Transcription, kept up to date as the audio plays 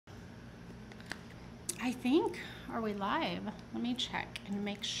I think, are we live? Let me check and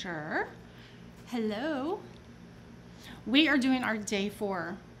make sure. Hello. We are doing our day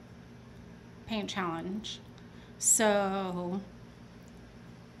 4 paint challenge. So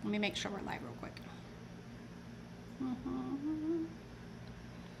let me make sure we're live real quick.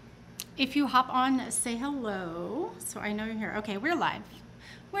 If you hop on, say hello so I know you're here. Okay, we're live.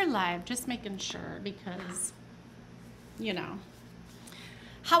 We're live, just making sure because, you know.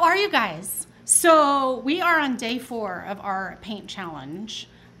 How are you guys? So we are on day 4 of our paint challenge.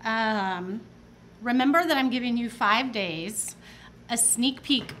 Remember that I'm giving you 5 days, a sneak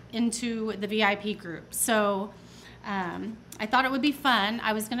peek into the VIP group. So I thought it would be fun.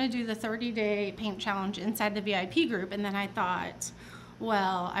 I was gonna do the 30-day paint challenge inside the VIP group, and then I thought,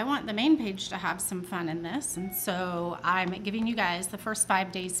 well, I want the main page to have some fun in this, and so I'm giving you guys the first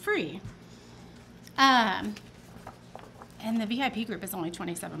 5 days free. And the VIP group is only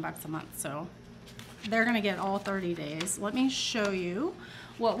 27 bucks a month, so they're gonna get all 30 days. Let me show you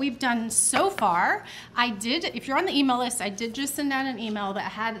what we've done so far. I did, if you're on the email list, I did just send out an email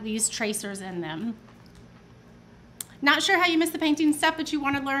that had these tracers in them. Not sure how you miss the painting stuff, but you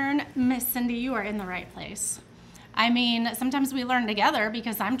wanna learn, Miss Cindy, you are in the right place. I mean, sometimes we learn together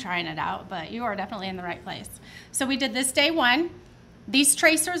because I'm trying it out, but you are definitely in the right place. So we did this day 1. These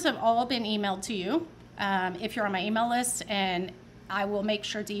tracers have all been emailed to you. If you're on my email list, and I will make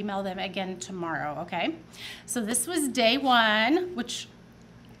sure to email them again tomorrow, okay? So this was day 1, which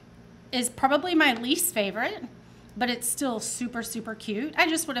is probably my least favorite, but it's still super, super cute. I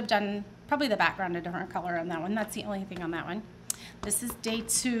just would have done probably the background a different color on that one. That's the only thing on that one. This is day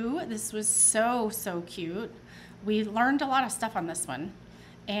 2. This was so, so cute. We learned a lot of stuff on this one,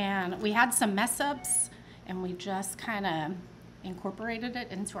 and we had some mess ups, and we just kind of incorporated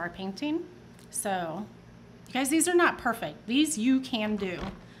it into our painting. So, you guys, these are not perfect. These you can do.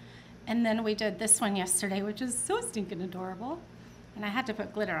 And then we did this one yesterday, which is so stinking adorable. And I had to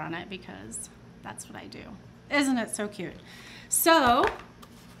put glitter on it because that's what I do. Isn't it so cute? So,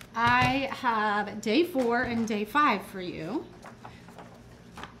 I have day 4 and day 5 for you.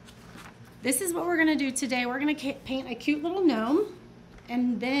 This is what we're gonna do today. We're gonna paint a cute little gnome.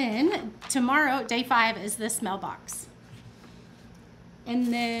 And then tomorrow, day 5, is this mailbox.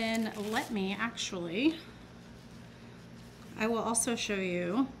 And then let me actually, I will also show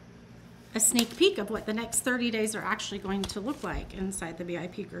you a sneak peek of what the next 30 days are actually going to look like inside the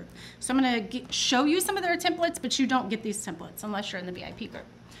VIP group. So I'm gonna show you some of their templates, but you don't get these templates unless you're in the VIP group.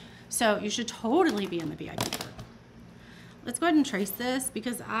 So you should totally be in the VIP group. Let's go ahead and trace this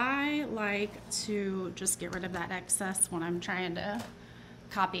because I like to just get rid of that excess when I'm trying to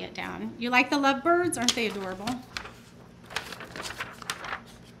copy it down. You like the lovebirds? Aren't they adorable?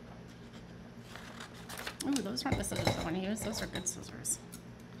 Oh, those aren't the scissors I want to use. Those are good scissors.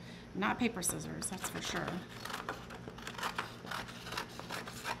 Not paper scissors, that's for sure.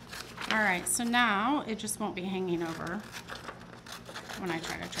 All right, so now it just won't be hanging over when I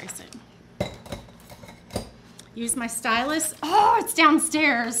try to trace it. Use my stylus. Oh, it's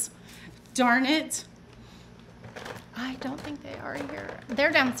downstairs. Darn it. I don't think they are here.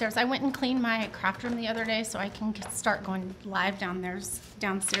 They're downstairs. I went and cleaned my craft room the other day so I can start going live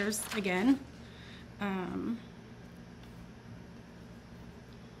downstairs again.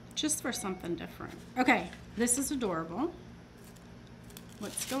 Just for something different. Okay, this is adorable.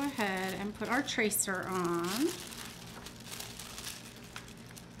 Let's go ahead and put our tracer on.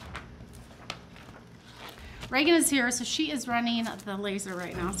 Reagan is here, so she is running the laser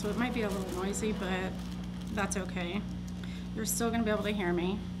right now, so it might be a little noisy, but that's okay. You're still gonna be able to hear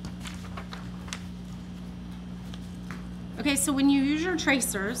me. Okay, so when you use your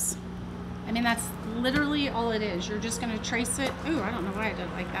tracers, I mean, that's literally all it is. You're just gonna trace it. Ooh, I don't know why I did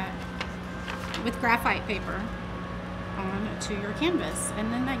it like that. With graphite paper onto your canvas.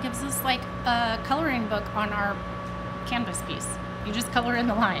 And then that gives us like a coloring book on our canvas piece. You just color in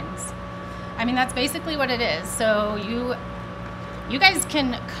the lines. I mean, that's basically what it is. So you guys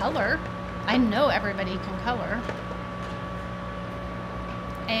can color. I know everybody can color.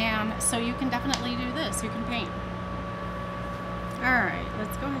 And so you can definitely do this. You can paint. All right,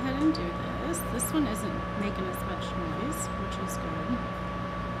 let's go ahead and do this. This one isn't making as much noise, which is good.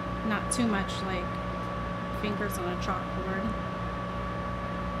 Not too much like fingers on a chalkboard.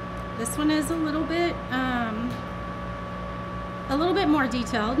 This one is a little bit more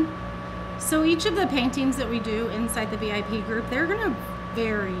detailed. So each of the paintings that we do inside the VIP group, they're gonna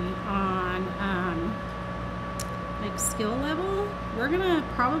vary on like skill level. We're gonna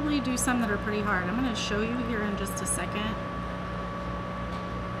probably do some that are pretty hard. I'm gonna show you here in just a second.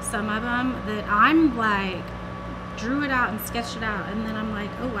 Some of them that I'm like drew it out and sketched it out, and then I'm like,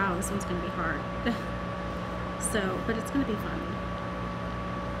 oh wow, this one's gonna be hard. So, but it's gonna be fun.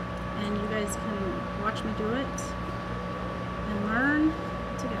 And you guys can watch me do it and learn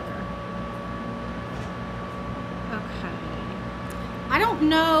together. Okay. I don't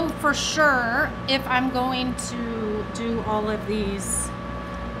know for sure if I'm going to do all of these.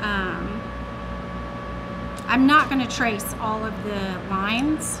 I'm not going to trace all of the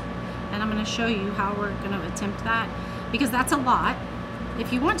lines, and I'm going to show you how we're going to attempt that, because that's a lot.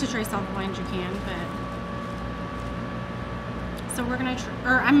 If you want to trace all the lines, you can, but so we're going to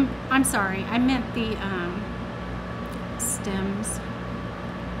I'm sorry, I meant the stems.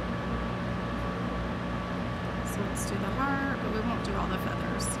 So let's do the heart, but we won't do all the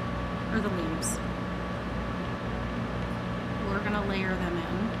feathers or the leaves. We're going to layer them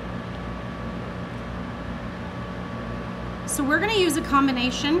in. So we're going to use a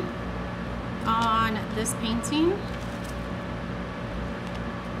combination on this painting.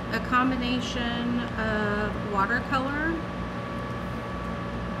 A combination of watercolor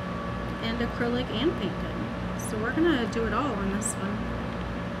and acrylic and painted. So we're going to do it all on this one.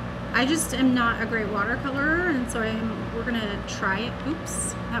 I just am not a great watercolorer, and so we're going to try it.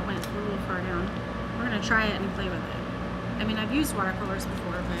 Oops, that went a little far down. We're going to try it and play with it. I mean, I've used watercolors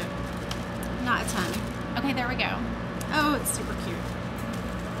before, but not a ton. Okay, there we go. Oh, it's super cute.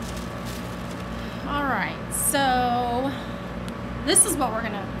 All right, so this is what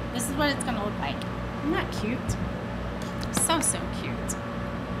it's gonna look like. Isn't that cute? So cute.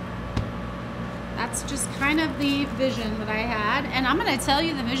 That's just kind of the vision that I had, and I'm gonna tell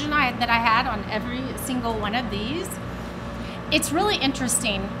you the vision that I had on every single one of these. It's really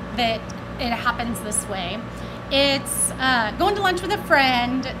interesting that it happens this way. It's going to lunch with a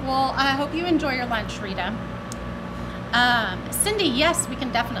friend. Well, I hope you enjoy your lunch, Rita. Cindy, yes, we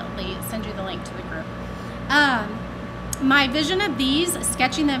can definitely send you the link to the group. My vision of these,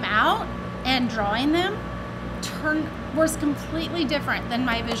 sketching them out and drawing them, was completely different than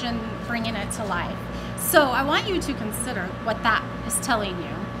my vision bringing it to life. So I want you to consider what that is telling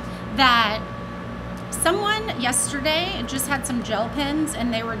you. That someone yesterday just had some gel pens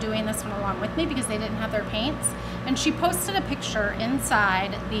and they were doing this one along with me because they didn't have their paints. And she posted a picture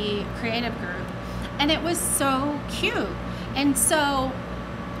inside the creative group, and it was so cute. And so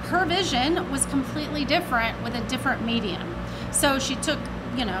her vision was completely different with a different medium. So she took,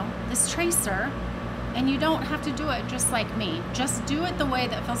 you know, this tracer, and you don't have to do it just like me. Just do it the way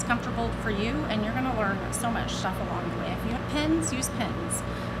that feels comfortable for you, and you're gonna learn so much stuff along the way. If you have pens, use pens.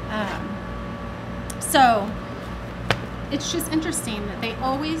 So it's just interesting that they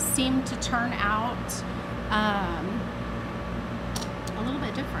always seem to turn out a little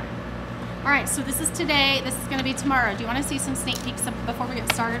bit different. All right, so this is today, this is gonna be tomorrow. Do you wanna see some sneak peeks before we get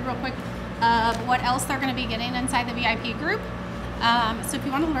started real quick of what else they're gonna be getting inside the VIP group? So if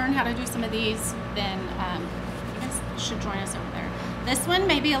you wanna learn how to do some of these, then you guys should join us over there. This one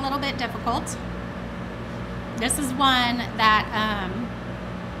may be a little bit difficult. This is one that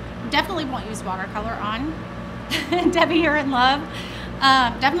definitely won't use watercolor on. Debbie, you're in love.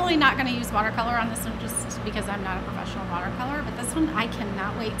 Definitely not gonna use watercolor on this one just because I'm not a professional watercolorer, but this one I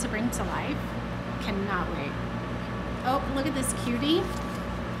cannot wait to bring to life. Cannot wait. Oh, look at this cutie.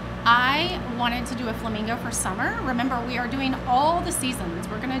 I wanted to do a flamingo for summer. Remember, we are doing all the seasons.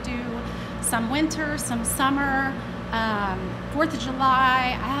 We're gonna do some winter, some summer, 4th of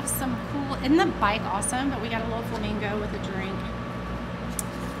July. I have some cool, isn't the bike awesome? But we got a little flamingo with a drink.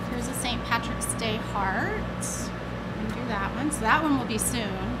 Here's a St. Patrick's Day heart. Do that one. So that one will be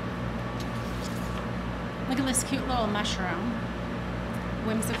soon. Look at this cute little mushroom.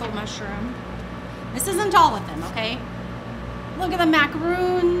 Whimsical mushroom. This isn't all of them, okay? Look at the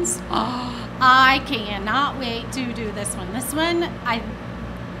macaroons. Oh, I cannot wait to do this one. This one,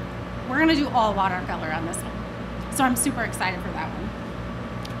 we're gonna do all watercolor on this one. So I'm super excited for that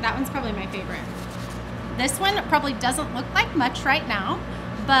one. That one's probably my favorite. This one probably doesn't look like much right now,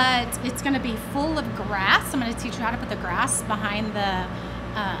 but it's gonna be full of grass. I'm gonna teach you how to put the grass behind the,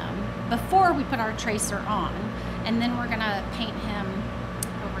 before we put our tracer on. And then we're gonna paint him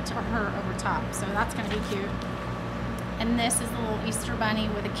or her over top. So that's gonna be cute. And this is the little Easter bunny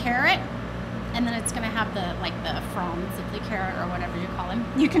with a carrot. And then it's gonna have the, like the fronds of the carrot or whatever you call them.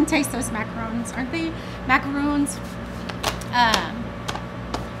 You can taste those macaroons, aren't they? Macaroons.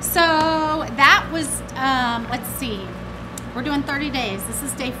 So that was, let's see. We're doing 30 days. This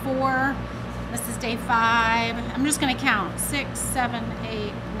is day 4. This is day 5. I'm just gonna count. 6, 7,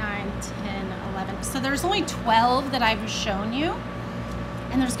 8, 9, 10, 11. So there's only 12 that I've shown you.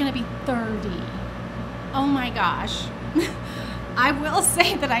 And there's gonna be 30. Oh my gosh. I will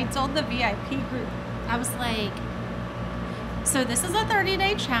say that I told the VIP group, I was like, so this is a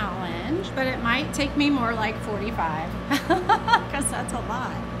 30-day challenge. but it might take me more like 45 because that's a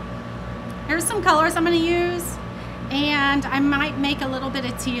lot. Here's some colors I'm going to use, and I might make a little bit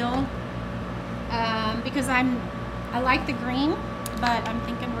of teal because I like the green, but I'm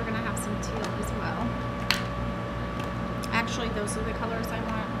thinking we're going to have some teal as well. Actually, those are the colors I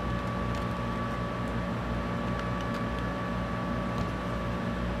want.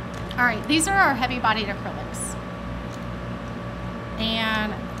 All right, these are our heavy-bodied acrylics,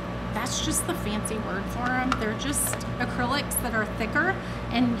 and that's just the fancy word for them. They're just acrylics that are thicker,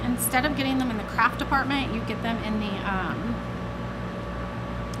 and instead of getting them in the craft department, you get them in the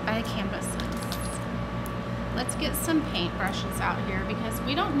by the canvases. Let's get some paint brushes out here because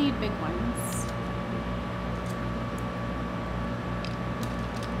we don't need big ones.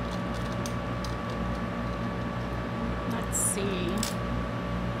 Let's see.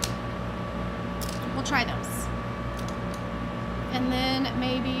 We'll try those. And then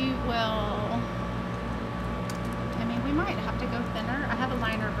maybe we'll, I mean, we might have to go thinner. I have a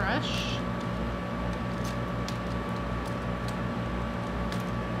liner brush.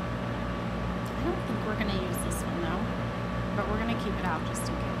 I don't think we're gonna use this one though, but we're gonna keep it out just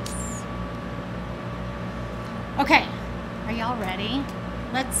in case. Okay, are y'all ready?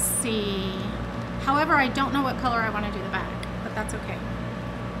 Let's see. However, I don't know what color I want to do the back, but that's okay.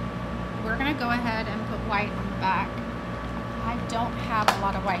 We're gonna go ahead and put white on the back. I don't have a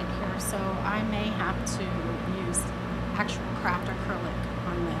lot of white here, so I may have to use actual craft acrylic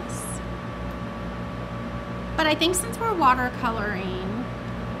on this. But I think since we're watercoloring,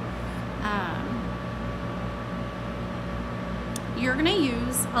 you're gonna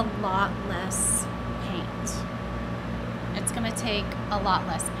use a lot less paint. It's gonna take a lot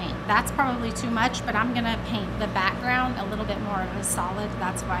less paint. That's probably too much, but I'm gonna paint the background a little bit more of a solid.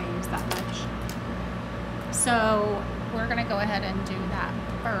 That's why I use that much. So we're gonna go ahead and do that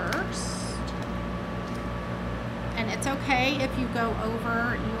first. And it's okay if you go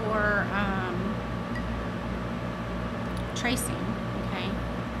over your tracing, okay?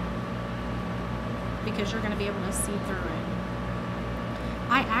 Because you're gonna be able to see through it.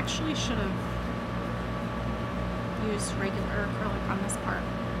 I actually should have used regular acrylic on this part.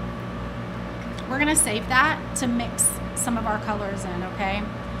 We're gonna save that to mix some of our colors in, okay?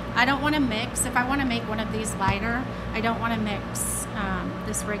 I don't wanna mix, if I wanna make one of these lighter, I don't wanna mix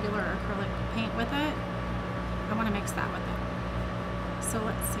this regular acrylic paint with it. I wanna mix that with it. So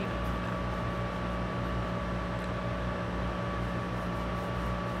let's see.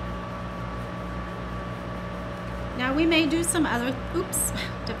 Now we may do some other, oops,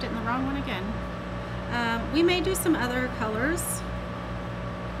 dipped it in the wrong one again. We may do some other colors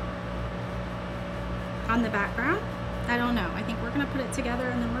on the background. I don't know. I think we're going to put it together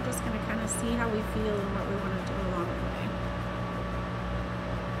and then we're just going to kind of see how we feel and what we want to do along the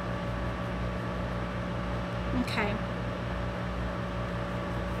way. Okay.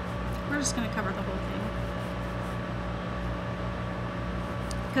 We're just going to cover the whole thing.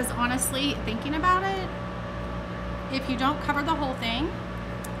 Because honestly, thinking about it, if you don't cover the whole thing,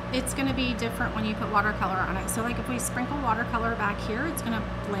 it's going to be different when you put watercolor on it. So like if we sprinkle watercolor back here, it's going to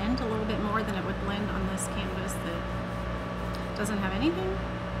blend a little bit more than it would blend on this canvas that doesn't have anything.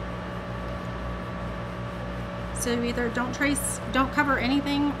 So either don't trace, don't cover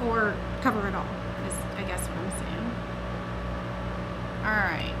anything, or cover it all, is I guess what I'm saying. All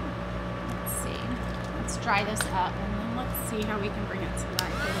right, let's see. Let's dry this up and then let's see how we can bring it to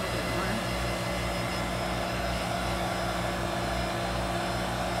life a little bit more.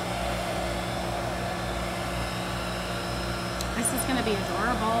 This is going to be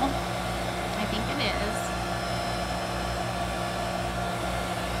adorable. I think it is.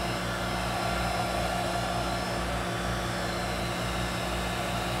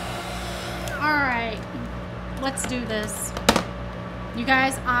 All right, let's do this. You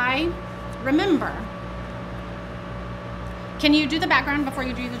guys, I remember. Can you do the background before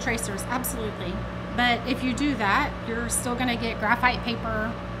you do the tracers? Absolutely. But if you do that, you're still going to get graphite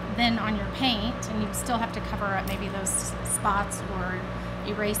paper then on your paint, and you still have to cover up maybe those spots or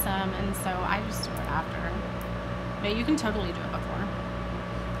erase them, and so I just do it after. But you can totally do it before.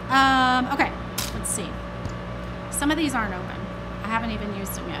 Okay, let's see. Some of these aren't open. I haven't even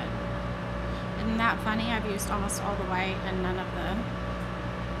used them yet. Isn't that funny? I've used almost all the white and none of the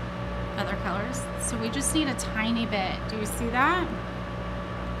other colors. So we just need a tiny bit. Do you see that?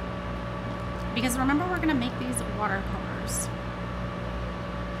 Because remember, we're gonna make these watercolors.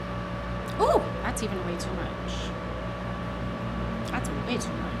 Ooh, that's even way too much. That's way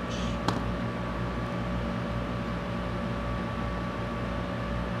too much.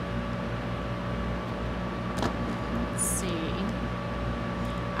 Let's see.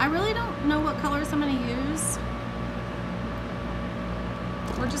 I really don't know what colors I'm going to use.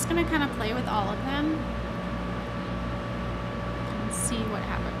 We're just going to kind of play with all of them and see what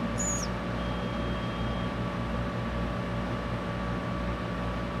happens.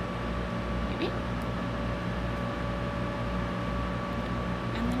 Maybe.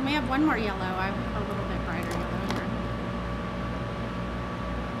 And then we have one more yellow. I have a little bit brighter yellow here.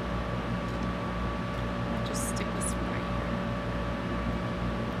 I'll just stick this one right here.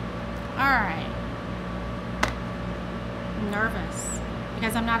 Alright. Nervous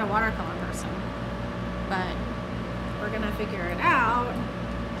because I'm not a watercolor person, but we're gonna figure it out.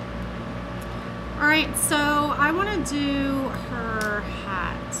 Alright, so I want to do her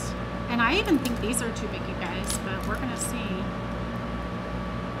hat, and I even think these are too big, you guys, but we're gonna see.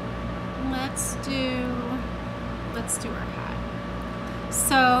 Let's do her hat.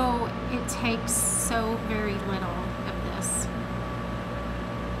 So it takes so very little of this.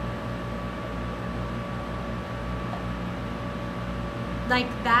 Like,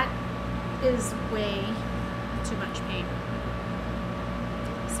 that is way too much paint.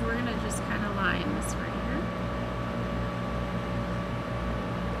 So we're gonna just kind of line this right here.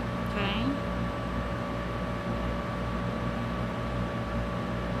 Okay.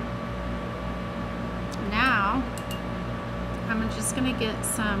 Now, I'm just gonna get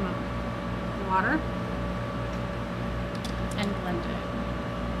some water and blend it.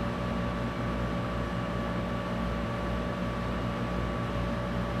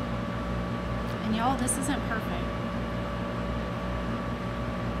 And y'all, this isn't perfect.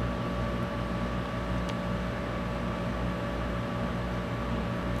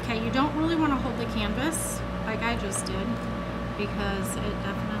 Okay, you don't really want to hold the canvas like I just did, because it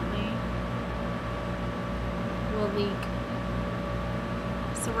definitely will leak.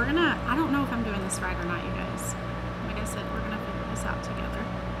 So we're gonna, I don't know if I'm doing this right or not, you guys. Like I said, we're gonna figure this out together.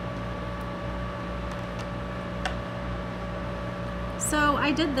 So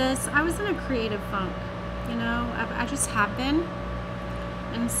I did this, I was in a creative funk, you know, I just have been.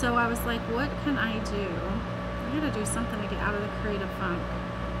 And so I was like, what can I do? I gotta do something to get out of the creative funk.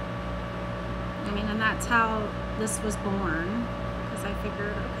 I mean, and that's how this was born, because I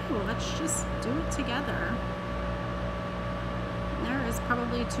figured, okay, well, let's just do it together. There is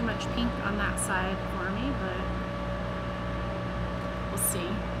probably too much pink on that side for me, but we'll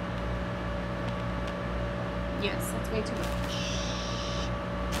see. Yes, that's way too much.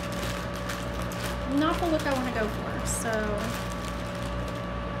 Not the look I want to go for, so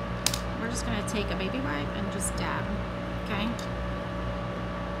we're just going to take a baby wipe and just dab, okay?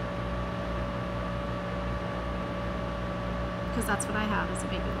 Because that's what I have, is a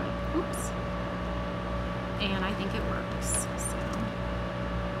baby wipe. Oops. And I think it works, so.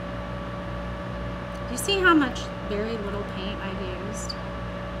 Do you see how much very little paint I've used?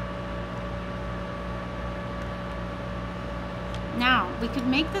 Now, we could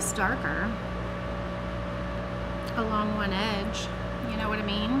make this darker along one edge, you know what I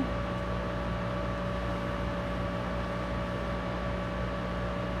mean?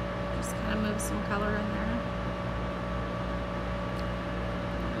 Just kind of move some color in there.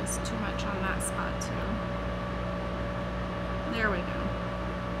 There's too much on that spot too. There we go.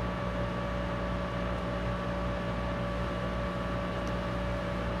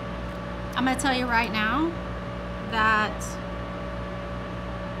 I'm going to tell you right now that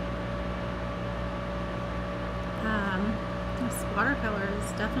this watercolor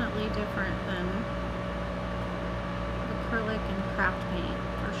is definitely different than acrylic and craft paint,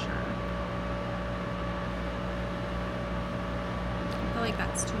 for sure. I feel like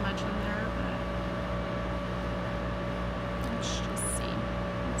that's too much in there, but let's just see.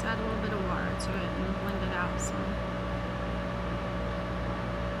 Let's add a little bit of water to it and blend it out some.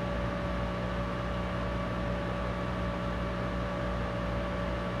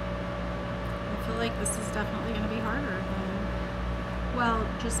 I feel like this is definitely going to be harder than, well,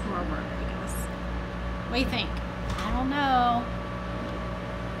 just more work, I guess. What do you think? I don't know.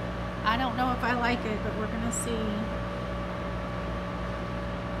 I don't know if I like it, but we're going to see.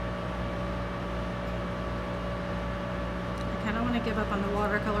 I kind of want to give up on the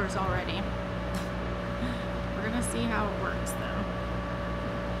watercolors already. We're going to see how it works, though.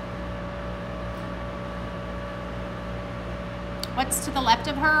 What's to the left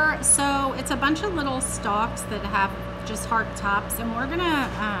of her? So it's a bunch of little stalks that have just heart tops, and we're gonna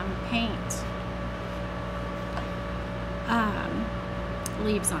paint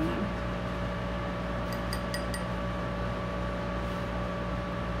leaves on them.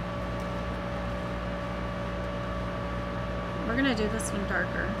 We're gonna do this one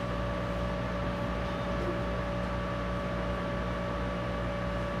darker.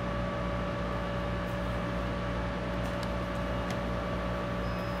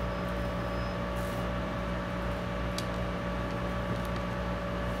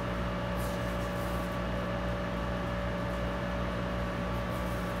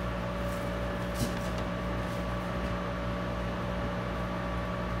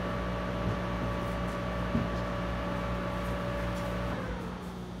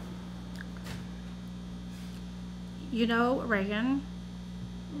 You know, Reagan,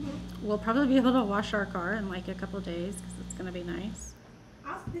 we'll probably be able to wash our car in like a couple of days because it's going to be nice.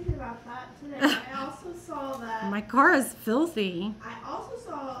 I was thinking about that today. I also saw that. My car is filthy. I also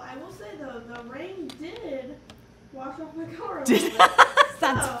saw, I will say though, the rain did wash off my car a little bit.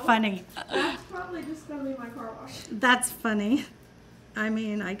 That's So, funny. That's probably just going to be my car wash. That's funny. I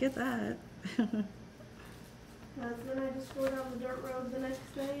mean, I get that. Because then I just go down the dirt road the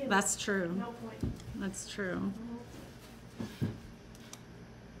next day. And That's true. no point. That's true.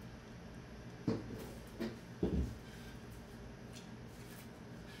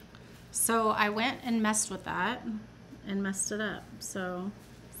 So I went and messed with that and messed it up. So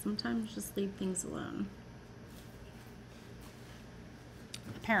sometimes just leave things alone.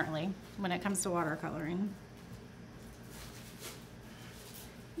 Apparently, when it comes to watercoloring.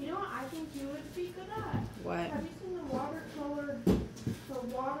 You know what I think you would be good at? What? Have you seen the watercolor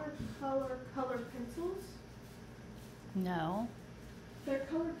color pencils? No. They're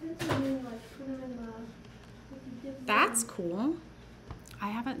color pencils and you like put them in the. Like you dip them That's in. cool. I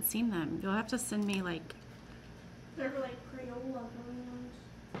haven't seen them. You'll have to send me like. They're like Crayola ones.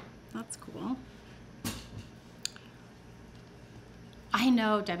 That's cool. I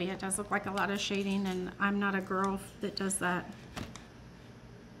know, Debbie, it does look like a lot of shading, and I'm not a girl that does that.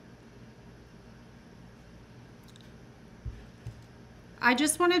 I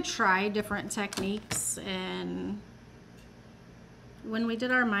just want to try different techniques, and when we did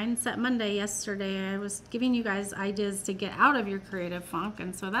our Mindset Monday yesterday, I was giving you guys ideas to get out of your creative funk,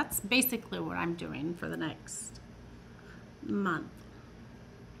 and so that's basically what I'm doing for the next month.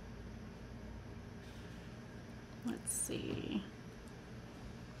 Let's see.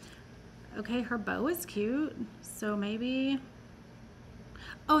 Okay, her bow is cute, so maybe,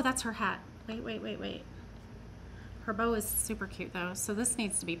 oh, that's her hat. Wait. Her bow is super cute though, so this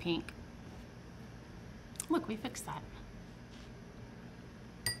needs to be pink. Look, we fixed that.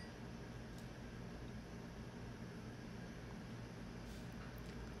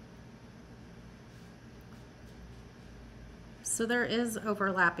 So there is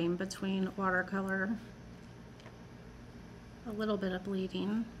overlapping between watercolor, a little bit of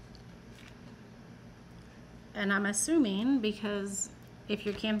bleeding. And I'm assuming because if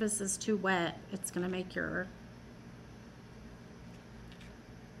your canvas is too wet, it's going to make your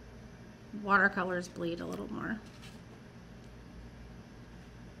watercolors bleed a little more.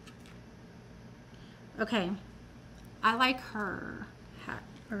 Okay, I like her hat,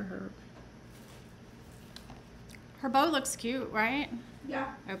 or her bow looks cute, right?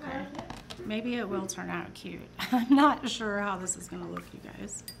 Yeah. Okay. Maybe it will turn out cute. I'm not sure how this is going to look, you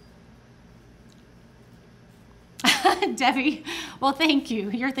guys. Debbie, well, thank you.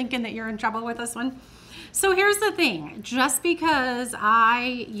 You're thinking that you're in trouble with this one. So here's the thing. Just because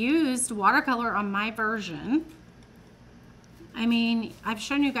I used watercolor on my version, I mean, I've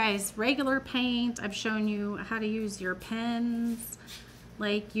shown you guys regular paint. I've shown you how to use your pens.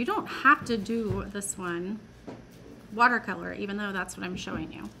 Like, you don't have to do this one watercolor, even though that's what I'm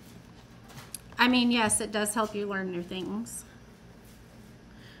showing you. I mean, yes, it does help you learn new things.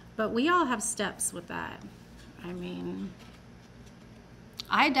 But we all have steps with that. I mean,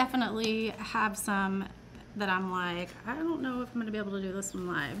 I definitely have some that I'm like, I don't know if I'm going to be able to do this one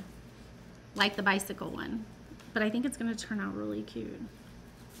live. Like the bicycle one. But I think it's going to turn out really cute.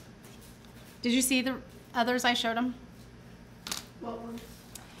 Did you see the others I showed them? What ones?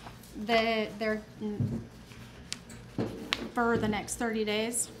 They're for the next 30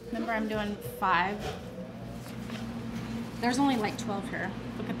 days. Remember, I'm doing 5. There's only like 12 here.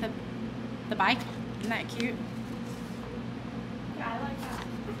 Look at the bike. Isn't that cute? Yeah, I like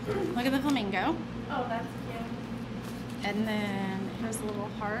that. Look at the flamingo. Oh, that's cute. And then here's a little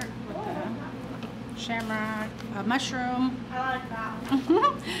heart with the shamrock, a mushroom. I like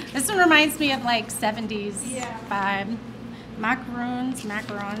that. This one reminds me of like 70s Yeah. vibe. Macaroons,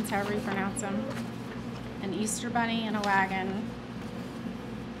 however you pronounce them. An Easter bunny and a wagon.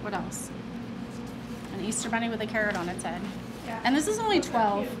 What else? An Easter bunny with a carrot on its head. Yeah. And this is only Those are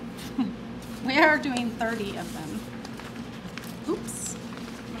 12. We are doing 30 of them. Oops.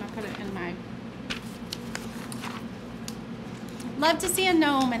 I'm gonna put it in my... Love to see a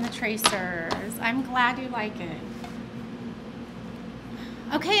gnome in the tracers. I'm glad you like it.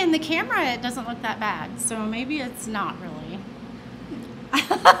 Okay, in the camera it doesn't look that bad, so maybe it's not really.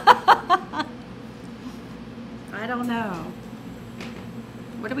 I don't know.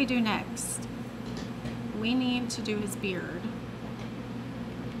 What do we do next? We need to do his beard.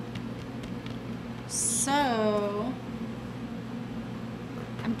 So,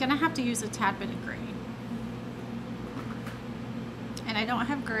 I'm gonna have to use a tad bit of gray. And I don't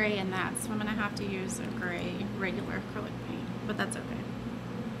have gray in that, so I'm gonna have to use a gray regular acrylic paint, but that's okay.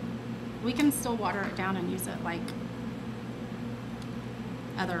 We can still water it down and use it like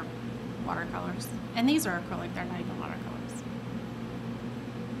other watercolors. And these are acrylic, they're not even watercolors.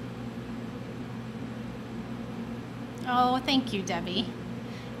 Oh, thank you, Debbie.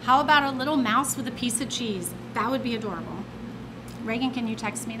 How about a little mouse with a piece of cheese? That would be adorable. Reagan, can you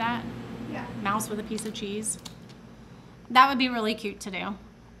text me that? Yeah. Mouse with a piece of cheese. That would be really cute to do.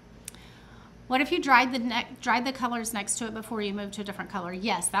 What if you dried the colors next to it before you moved to a different color?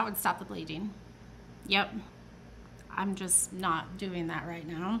 Yes, that would stop the bleeding. Yep. I'm just not doing that right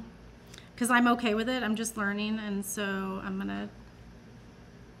now because I'm okay with it. I'm just learning, and so I'm gonna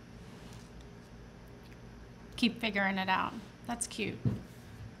keep figuring it out. That's cute.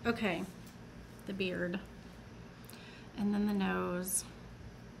 Okay, the beard. And then the nose.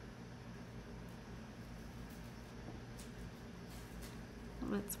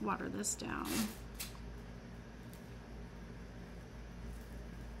 Let's water this down.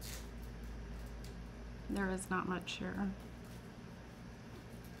 There is not much here.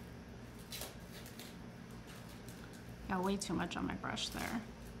 Got way too much on my brush there.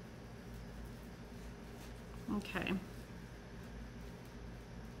 Okay.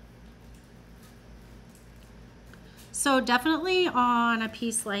 So definitely on a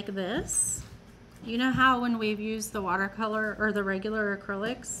piece like this, you know how when we've used the watercolor or the regular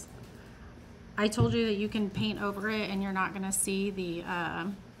acrylics, I told you that you can paint over it and you're not gonna see the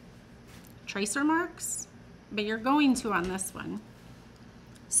tracer marks, but you're going to on this one.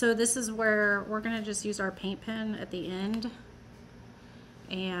 So this is where we're gonna just use our paint pen at the end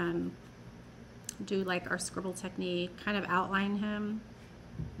and do like our scribble technique, kind of outline him,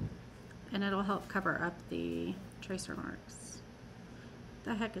 and it'll help cover up the tracer marks.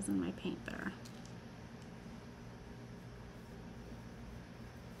 What the heck is in my paint there?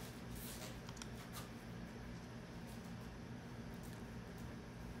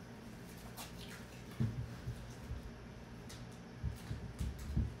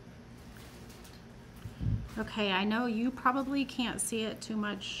 Okay, I know you probably can't see it too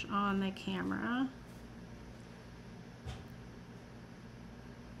much on the camera,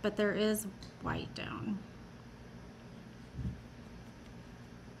 but there is white down.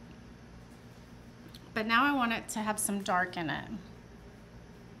 But now I want it to have some dark in it.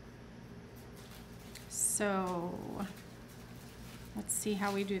 So let's see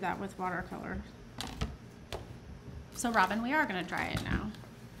how we do that with watercolor. So Robin, we are gonna dry it now,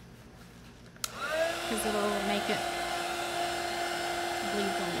 because it'll make it bleed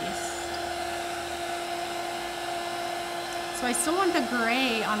the least. So I still want the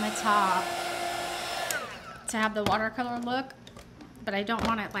gray on the top to have the watercolor look, but I don't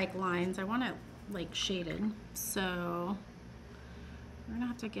want it like lines. I want it like shaded. So we're gonna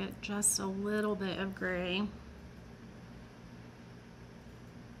have to get just a little bit of gray.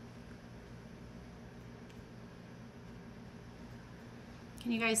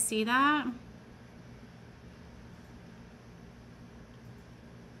 Can you guys see that?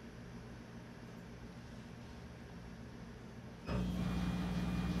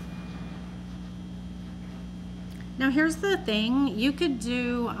 Now here's the thing, you could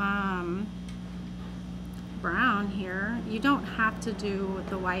do brown here. You don't have to do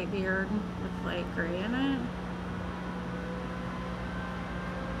the white beard with like gray in it.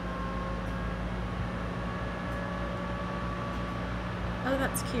 Oh,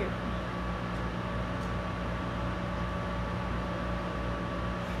 that's cute.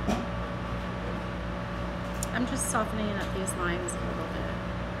 I'm just softening up these lines a little bit.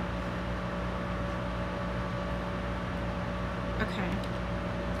 Okay.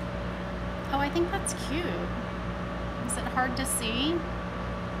 Oh, I think that's cute. Is it hard to see?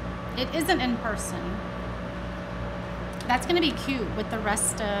 It isn't in person. That's gonna be cute with the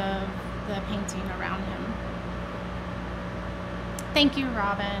rest of the painting around him. Thank you,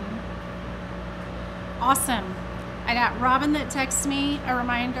 Robin. Awesome. I got Robin that texts me a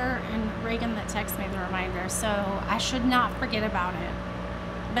reminder and Reagan that texts me the reminder, so I should not forget about it.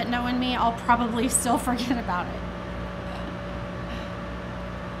 But knowing me, I'll probably still forget about it.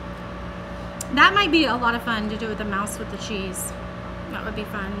 That might be a lot of fun to do with the mouse with the cheese. That would be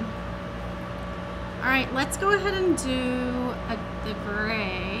fun. All right, let's go ahead and do the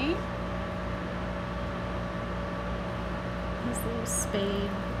gray. His little spade,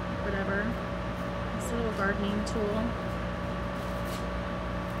 whatever. This little gardening tool.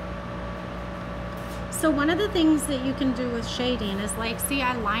 So one of the things that you can do with shading is like, see,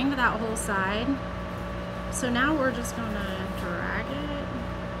 I lined that whole side. So now we're just gonna drag it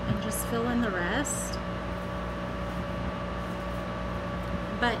and just fill in the rest.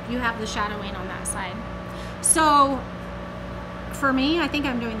 but you have the shadowing on that side. So for me, I think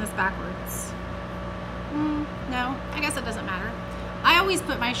I'm doing this backwards. No, I guess it doesn't matter. I always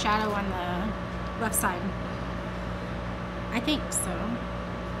put my shadow on the left side. I think so.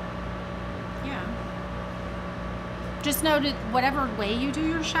 Yeah. Just know that whatever way you do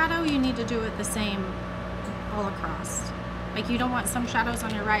your shadow, you need to do it the same all across. Like you don't want some shadows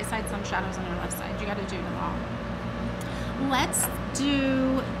on your right side, some shadows on your left side. You got to do them all. Let's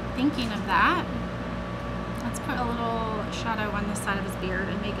do, thinking of that, let's put a little shadow on the side of his beard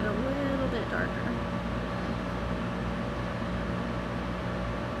and make it a little bit darker.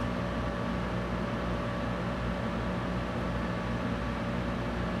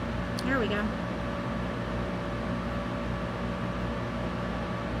 There we go.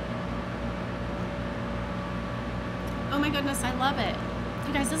 Oh my goodness, I love it.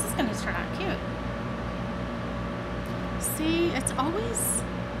 You guys, this is going to turn out cute. See, it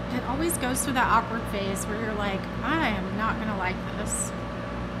always goes through that awkward phase where you're like, I am not going to like this.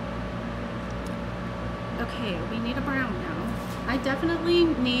 Okay, we need a brown now. I definitely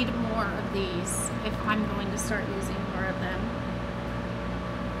need more of these if I'm going to start using more of them.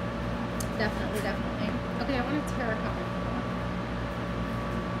 Definitely. Okay, I want a terracotta color.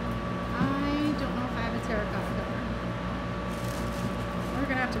 I don't know if I have a terracotta color. We're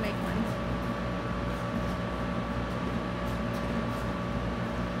gonna have to make one.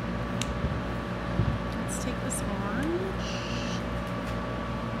 Let's take this orange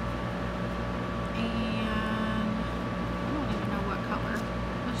and I don't even know what color.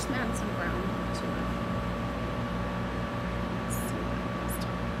 I'll just add some brown to it. Let's see what this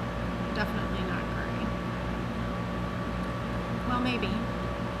time. Definitely not gray. Well, maybe.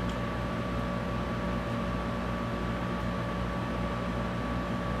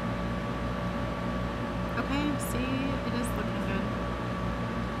 Okay, see, it is looking good.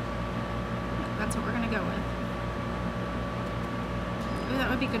 That's what we're gonna go with. Ooh, that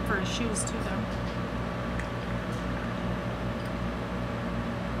would be good for his shoes too, though.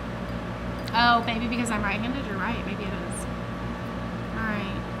 Oh, maybe because I'm right-handed, you're right. Maybe it is.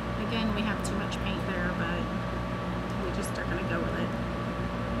 Alright. Again, we have too much paint there, but we just are gonna go with it.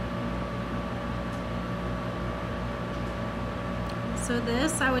 So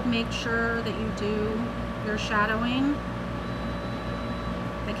this, I would make sure that you do your shadowing,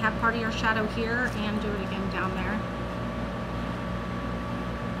 like have part of your shadow here and do it again down there.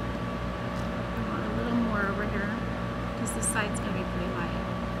 I want a little more over here because this side's going to be pretty light.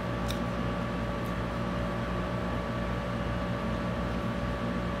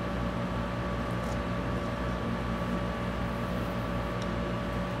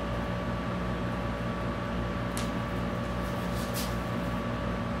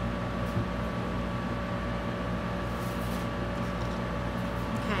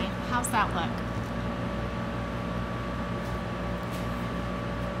 How's that look?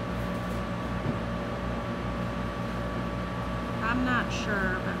 I'm not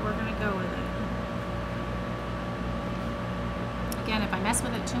sure, but we're gonna go with it. Again, if I mess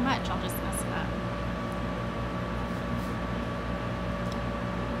with it too much, I'll just mess it up.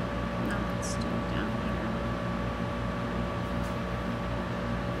 No, let's do it down here.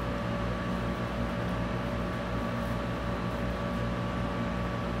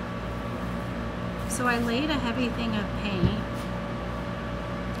 So I laid a heavy thing of paint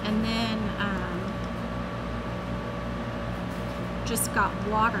and then just got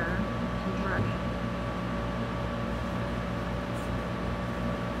water and drug it.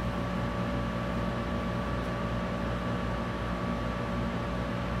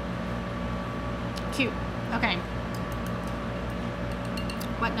 Cute. Okay.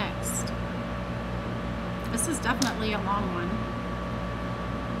 What next? This is definitely a long one.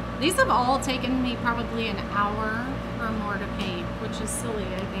 These have all taken me probably an hour or more to paint, which is silly,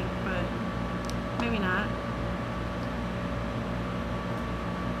 I think, but maybe not.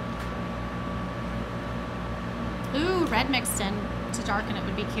 Ooh, red mixed in to darken it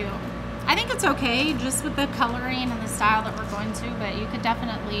would be cute. I think it's okay just with the coloring and the style that we're going to, but you could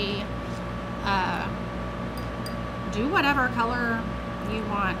definitely do whatever color you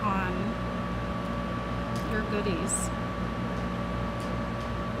want on your goodies.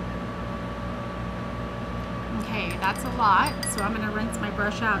 Okay, that's a lot, so I'm going to rinse my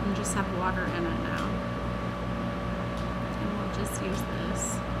brush out and just have water in it now. And we'll just use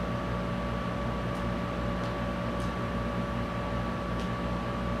this.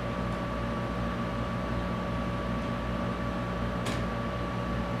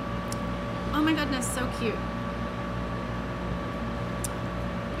 Oh my goodness, so cute.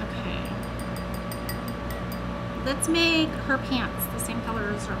 Okay. let's make her pants the same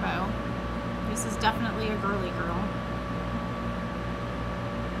color as her bow. This is definitely a girly girl.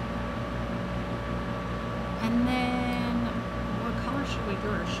 And then, what color should we do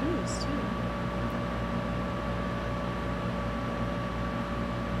her shoes too?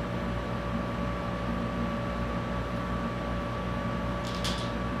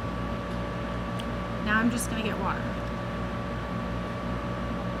 Now I'm just gonna get water.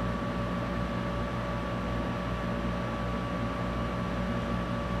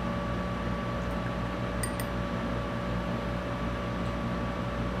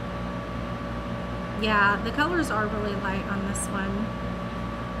 Yeah, the colors are really light on this one.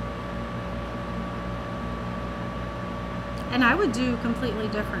 And I would do completely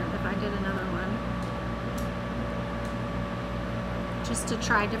different if I did another one. Just to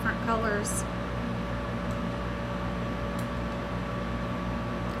try different colors.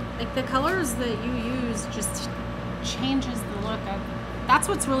 Like the colors that you use just changes the look of. That's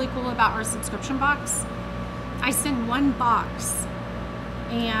what's really cool about our subscription box. I send one box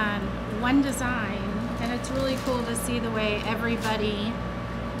and one design, and it's really cool to see the way everybody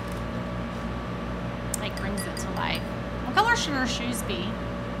like brings it to life. What color should our shoes be?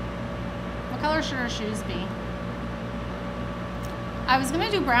 What color should our shoes be? I was gonna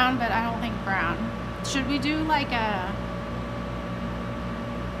do brown, but I don't think brown. Should we do like a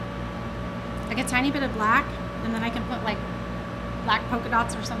tiny bit of black, and then I can put like black polka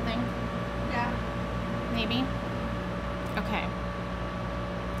dots or something? Yeah. Maybe. Okay.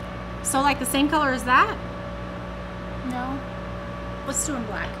 So like the same color as that? No. Let's do in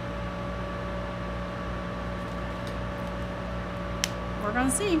black. We're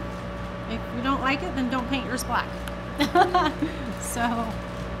gonna see. If you don't like it, then don't paint yours black. So.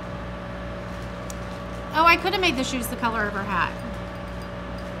 Oh, I could have made the shoes the color of her hat.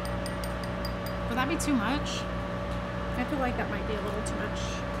 Would that be too much? I feel like that might be a little too much.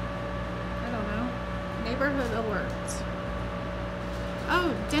 I don't know. Neighborhood alert.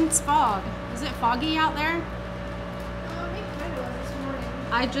 Oh, dense fog. Is it foggy out there? It kind of was this morning.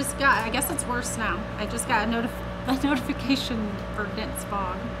 I guess it's worse now. I just got a notification for dense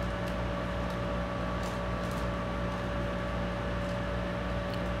fog.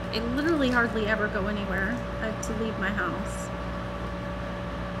 I literally hardly ever go anywhere. I have to leave my house.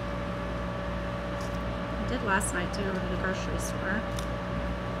 I did last night to go to the grocery store.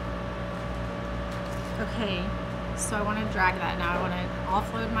 Okay. So I want to drag that now. I want to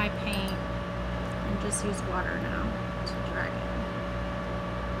offload my paint and just use water now to drag it.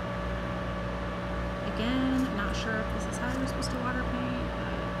 Again, not sure if this is how you're supposed to water paint,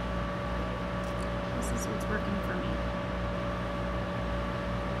 but this is what's working for me.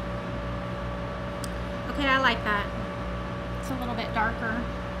 Okay, I like that. It's a little bit darker.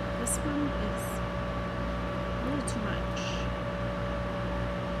 This one is a little too much.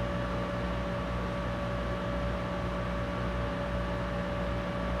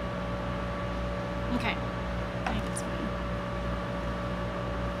 Okay, I think it's fine.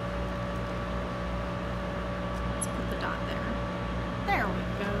 Let's put the dot there. There we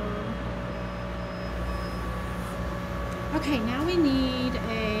go. Okay, now we need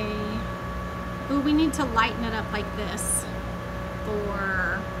we need to lighten it up like this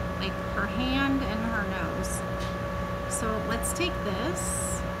for like her hand and her nose. So let's take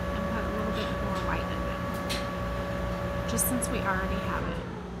this and put a little bit more white in it, just since we already have it.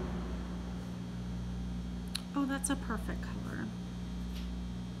 Oh, that's a perfect color.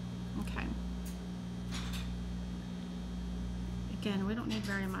 Okay. Again, we don't need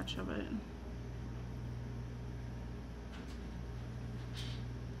very much of it.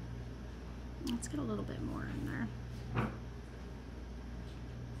 Let's get a little bit more in there.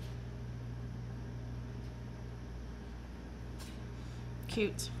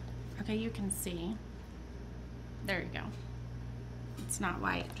 Cute. Okay, you can see. There you go. It's not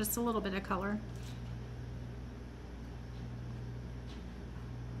white, just a little bit of color.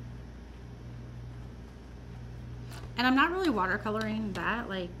 And I'm not really watercoloring that,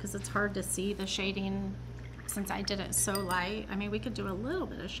 like, because it's hard to see the shading since I did it so light. I mean, we could do a little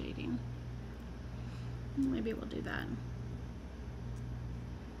bit of shading. Maybe we'll do that.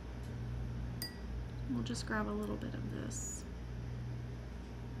 We'll just grab a little bit of this.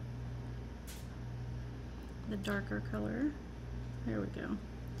 The darker color. There we go.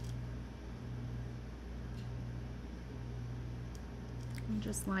 And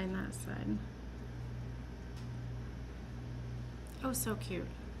just line that side. Oh, so cute.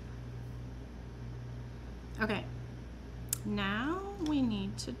 Okay, now we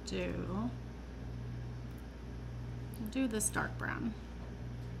need to do this dark brown.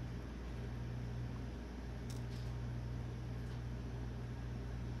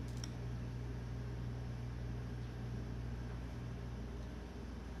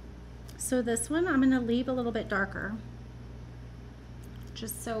 So this one I'm gonna leave a little bit darker.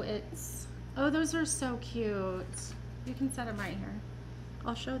 Just so it's, oh, those are so cute. You can set them right here.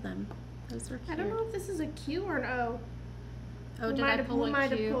 I'll show them. Those are cute. I don't know if this is a Q or an O. Oh, did I pull a Q? We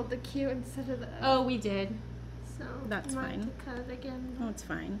might have pulled the Q instead of the O. Oh, we did. So that's fine. Have to cut it again. Oh, it's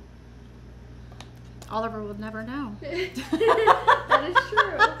fine. Oliver will never know. That is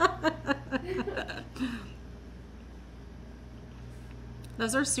true.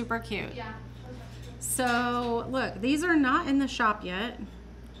 Those are super cute. Yeah. So look, these are not in the shop yet,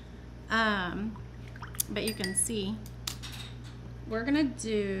 but you can see. We're gonna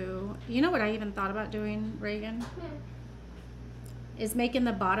do, you know what I even thought about doing, Reagan? Is making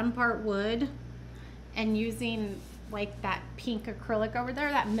the bottom part wood and using like that pink acrylic over there,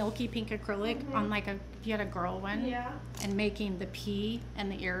 that milky pink acrylic on like a, if you had a girl one. Yeah. And making the P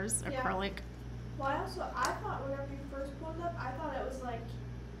and the ears acrylic. Well, I thought whenever you first pulled it up, I thought it was like,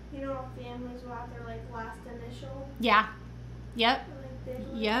 you know, families will have their like last initial. Yeah. Yep. Or, like, big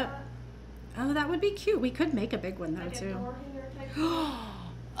like Yep. that. Oh, that would be cute. We could make a big one though Like too. a door hanger type thing.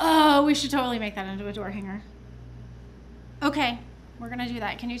 Oh, we should totally make that into a door hanger. Okay, we're gonna do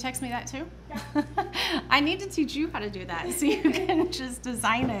that. Can you text me that too? Yeah. I need to teach you how to do that so you can just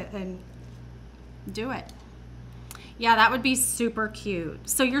design it and do it. Yeah, that would be super cute.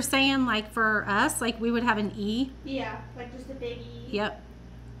 So you're saying like for us, like we would have an E? Yeah, like just a big E. Yep.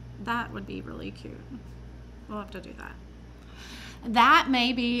 That would be really cute. We'll have to do that. That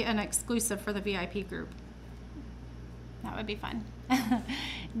may be an exclusive for the VIP group. That would be fun.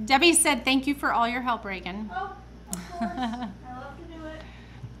 Debbie said, thank you for all your help, Reagan. Oh, of course. I love to do it.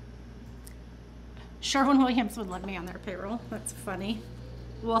 Sherwin-Williams would love me on their payroll. That's funny.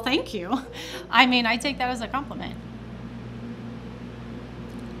 Well, thank you. I mean, I take that as a compliment.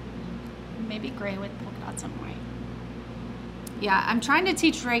 Maybe gray with polka dots and white. Yeah, I'm trying to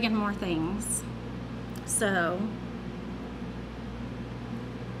teach Reagan more things. So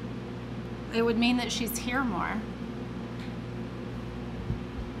it would mean that she's here more.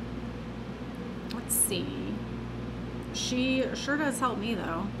 Let's see. She sure does help me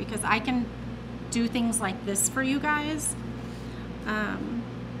though, because I can do things like this for you guys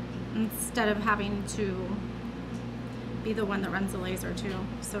instead of having to be the one that runs the laser too.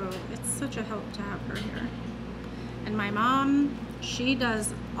 So it's such a help to have her here. And my mom, she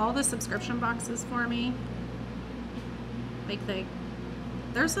does all the subscription boxes for me. Like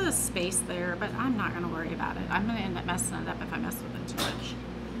there's a space there, but I'm not gonna worry about it. I'm gonna end up messing it up if I mess with it too much.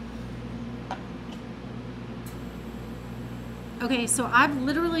 Okay, so I've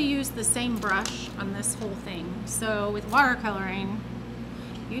literally used the same brush on this whole thing. So with watercoloring,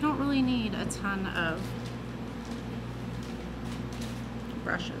 you don't really need a ton of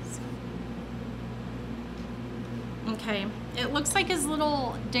brushes. Okay, it looks like his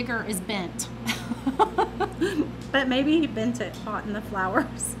little digger is bent. But maybe he bent it caught in the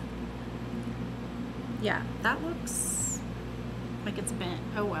flowers. Yeah, that looks like it's bent.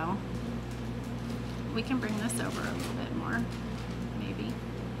 Oh well. We can bring this over a little bit more, maybe.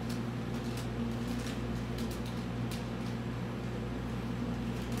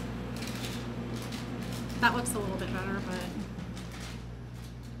 That looks a little bit better, but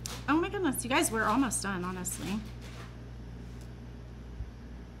oh my goodness, you guys, we're almost done, honestly.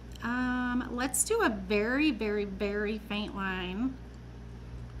 Let's do a very, very, very faint line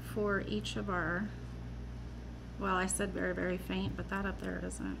for each of our, well, I said very, very faint, but that up there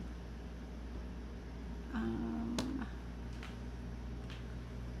isn't.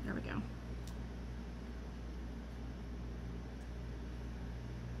 There we go.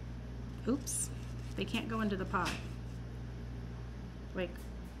 Oops, they can't go into the pot. Like,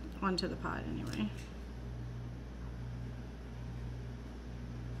 onto the pot anyway.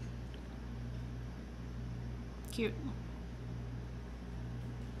 Cute.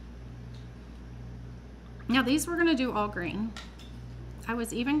 Now these we're gonna do all green. I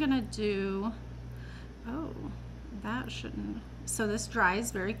was even gonna do, oh, that shouldn't, so this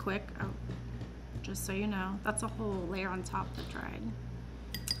dries very quick. Oh, just so you know, that's a whole layer on top that dried.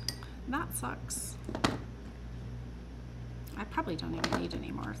 That sucks. I probably don't even need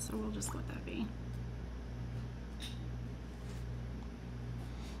any more, so we'll just let that be.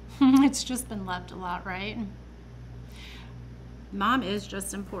 It's just been loved a lot, right? Mom is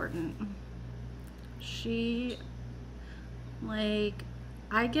just important. She, like,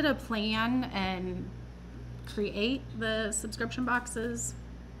 I get a plan and create the subscription boxes.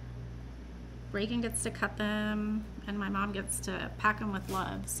 Reagan gets to cut them, and my mom gets to pack them with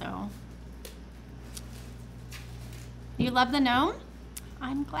love, so. You love the gnome?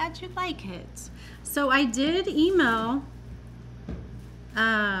 I'm glad you like it. So I did email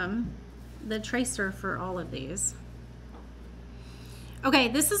the tracer for all of these. Okay,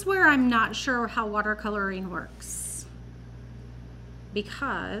 this is where I'm not sure how watercoloring works.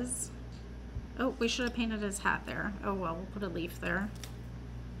 Because, oh, we should have painted his hat there. Oh well, we'll put a leaf there.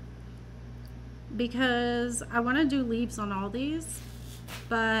 Because I want to do leaves on all these,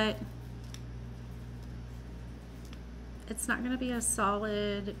 but it's not going to be a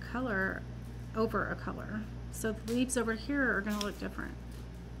solid color over a color. So the leaves over here are going to look different.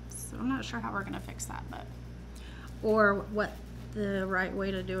 So I'm not sure how we're going to fix that, but, or what the right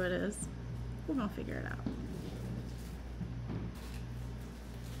way to do it is. We're going to figure it out.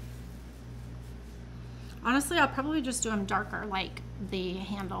 Honestly, I'll probably just do them darker, like the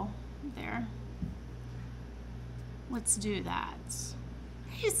handle there. Let's do that.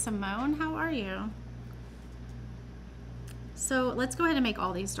 Hey Simone, how are you? So let's go ahead and make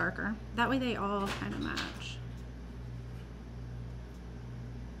all these darker. That way they all kind of match.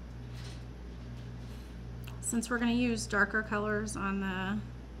 Since we're going to use darker colors on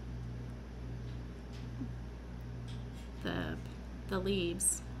the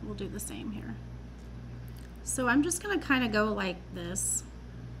leaves, we'll do the same here. So I'm just going to kind of go like this.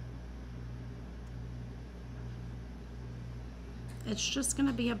 It's just going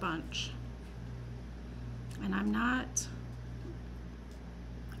to be a bunch. And I'm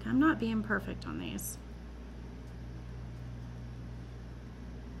not being perfect on these.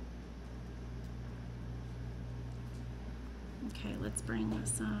 Okay, let's bring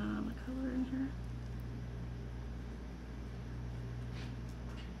some color in here.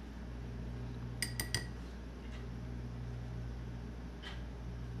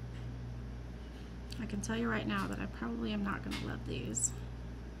 I can tell you right now that I probably am not going to love these.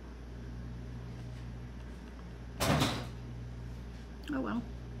 Oh well.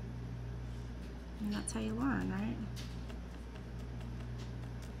 And that's how you learn, right?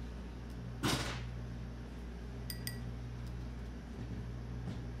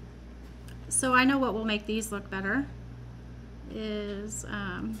 So I know what will make these look better is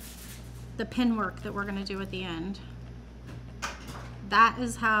the pin work that we're going to do at the end. That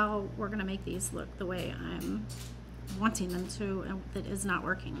is how we're going to make these look the way I'm wanting them to, and that is not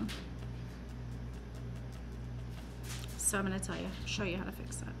working. So I'm going to show you how to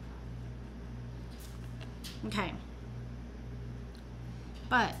fix that. Okay.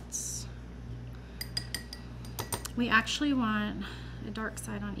 But we actually want a dark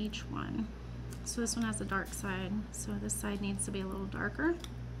side on each one. So this one has a dark side, so this side needs to be a little darker.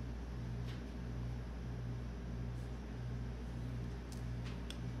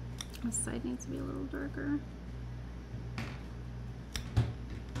 This side needs to be a little darker.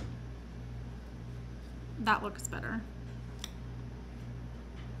 That looks better.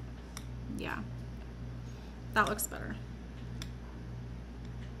 Yeah, that looks better.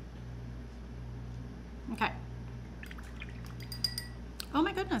 Okay. Oh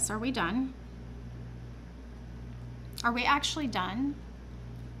my goodness, are we done? Are we actually done?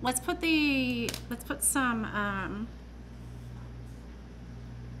 Let's put some,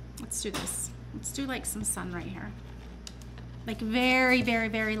 let's do this. Let's do like some sun right here. Like very, very,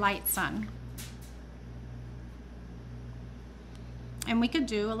 very light sun. And we could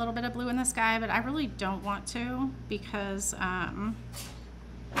do a little bit of blue in the sky, but I really don't want to because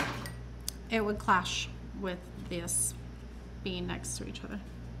it would clash with this being next to each other.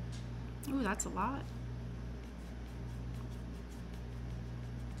 Ooh, that's a lot.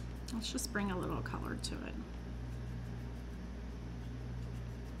 Let's just bring a little color to it.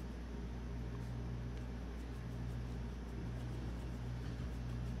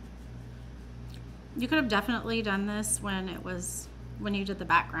 You could have definitely done this when you did the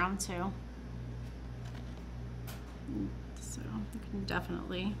background too. So you can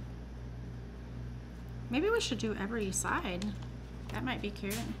definitely, maybe we should do every side. That might be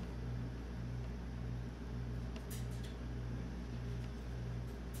cute.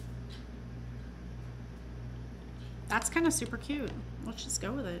 That's kind of super cute. Let's just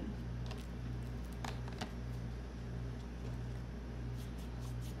go with it.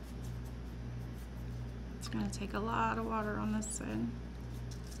 It's going to take a lot of water on this side.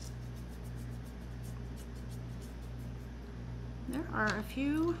 There are a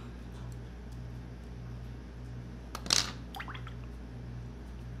few.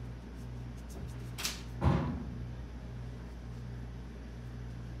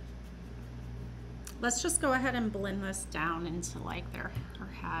 Let's just go ahead and blend this down into like her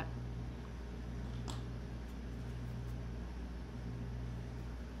hat.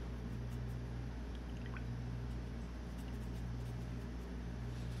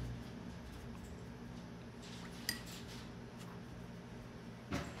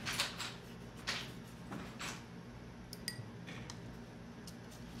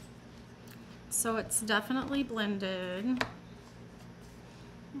 So it's definitely blended.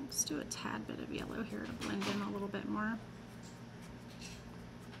 Let's do a tad bit of yellow here to blend in a little bit more.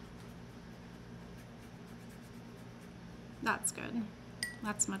 That's good.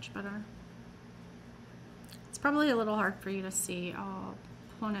 That's much better. It's probably a little hard for you to see. I'll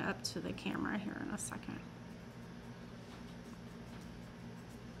point it up to the camera here in a second.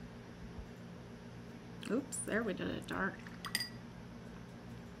 Oops, there we did it dark.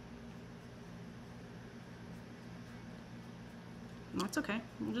 That's okay.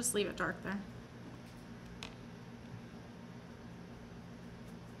 We'll just leave it dark there.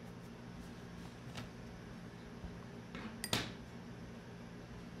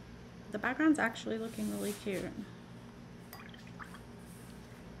 The background's actually looking really cute.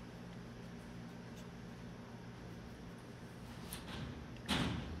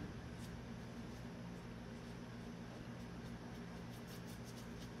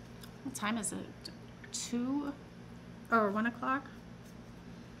 What time is it? 2 or 1 o'clock?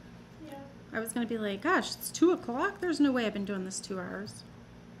 Yeah. I was gonna be like, gosh, it's 2 o'clock? There's no way I've been doing this 2 hours.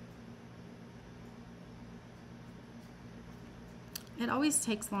 It always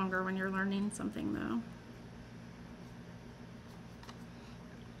takes longer when you're learning something though.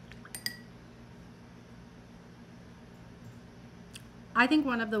 I think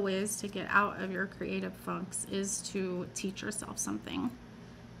one of the ways to get out of your creative funks is to teach yourself something.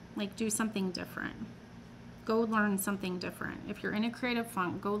 Like do something different. Go learn something different. If you're in a creative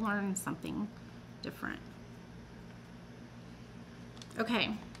funk, go learn something different.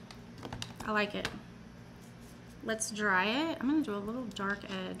 Okay, I like it. Let's dry it. I'm gonna do a little dark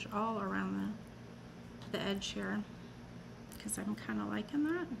edge all around the edge here because I'm kind of liking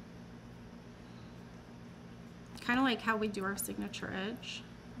that. Kind of like how we do our signature edge,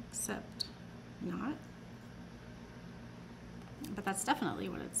 except not. But that's definitely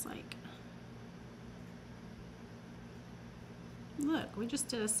what it's like. Look, we just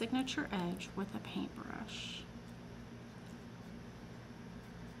did a signature edge with a paintbrush.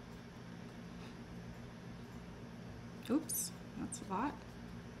 Oops, that's a lot,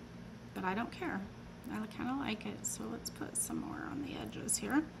 but I don't care. I kind of like it, so let's put some more on the edges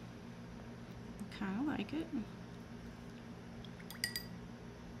here. I kind of like it.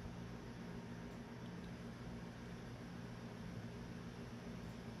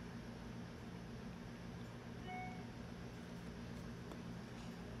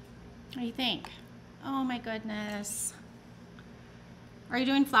 What do you think? Oh my goodness. Are you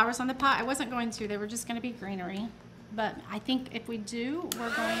doing flowers on the pot? I wasn't going to. They were just going to be greenery. But I think if we do,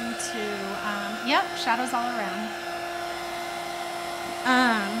 we're going to, yep, shadows all around.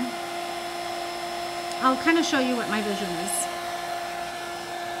 I'll kind of show you what my vision is.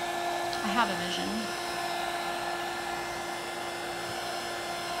 I have a vision.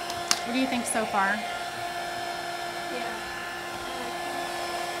 What do you think so far? Yeah.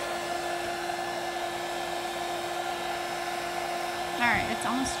 All right, it's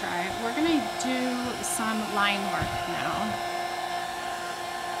almost dry. We're gonna do some line work now.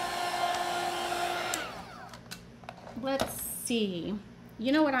 Let's see.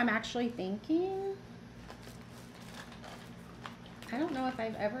 You know what I'm actually thinking? I don't know if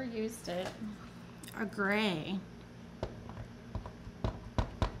I've ever used it. A gray.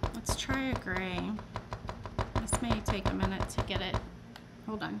 Let's try a gray. This may take a minute to get it.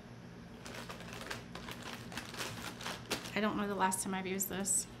 Hold on. I don't know the last time I've used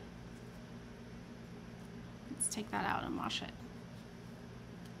this. Let's take that out and wash it.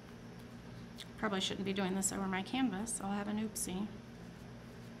 Probably shouldn't be doing this over my canvas. I'll have an oopsie.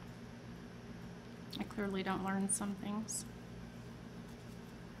 I clearly don't learn some things.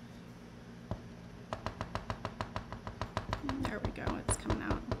 There we go, it's coming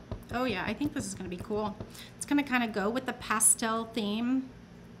out. Oh yeah, I think this is gonna be cool. It's gonna kind of go with the pastel theme.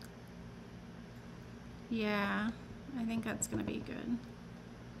 Yeah. I think that's going to be good.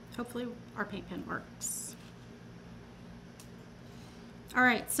 Hopefully our paint pen works. All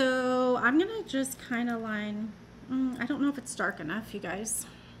right, so I'm going to just kind of line, I don't know if it's dark enough, you guys.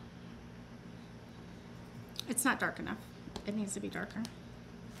 It's not dark enough. It needs to be darker.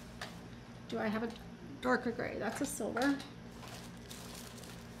 Do I have a darker gray? That's a silver.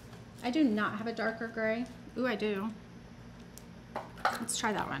 I do not have a darker gray. Ooh, I do. Let's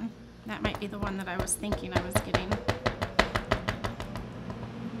try that one. That might be the one that I was thinking I was getting.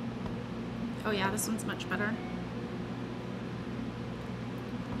 Oh yeah, this one's much better.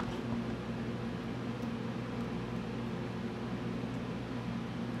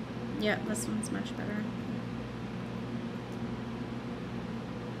 Yeah, this one's much better.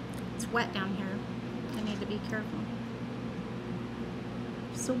 It's wet down here. I need to be careful.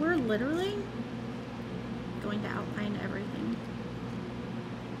 So we're literally going to outline everything.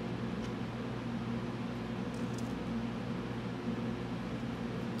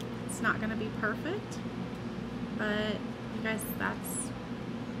 It's not going to be perfect, but you guys,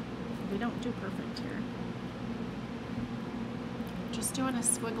 we don't do perfect here. Just doing a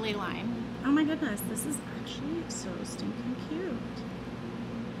squiggly line. Oh my goodness, this is actually so stinking cute.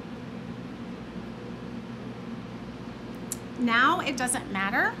 Now it doesn't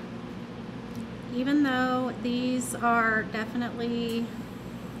matter, even though these are definitely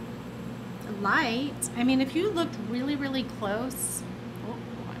light. I mean, if you looked really, really close,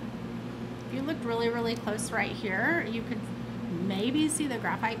 if you looked really, really close right here, you could maybe see the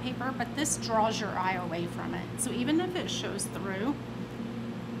graphite paper, but this draws your eye away from it. So even if it shows through,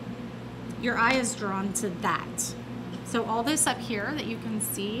 your eye is drawn to that. So all this up here that you can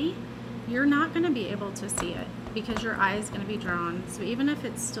see, you're not going to be able to see it because your eye is going to be drawn. So even if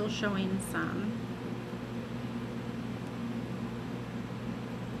it's still showing some.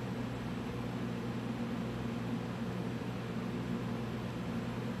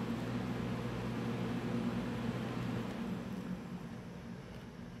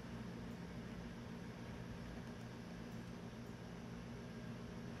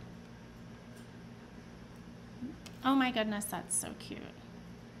 Oh my goodness, that's so cute.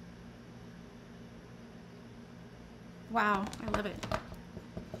 Wow, I love it.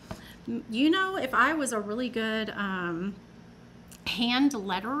 You know, if I was a really good hand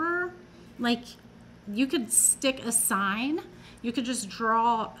letterer, like you could stick a sign, you could just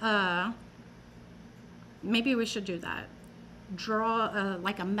draw, maybe we should do that. Draw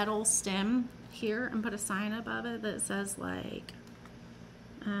like a metal stem here and put a sign above it that says like,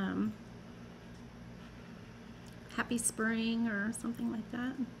 Happy Spring or something like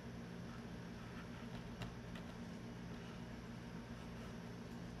that.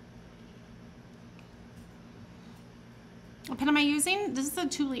 What pen am I using? This is a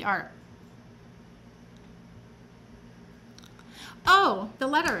Thule Art. Oh, the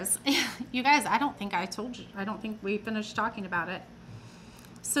letters. You guys, I don't think I told you. I don't think we finished talking about it.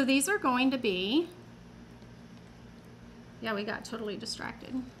 So these are going to be, yeah, we got totally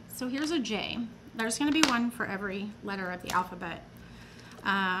distracted. So here's a J. There's going to be one for every letter of the alphabet.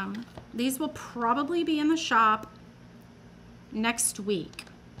 These will probably be in the shop next week.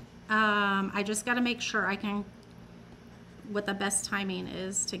 I just got to make sure I can, what the best timing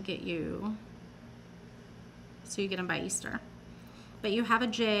is to get you, so you get them by Easter. But you have a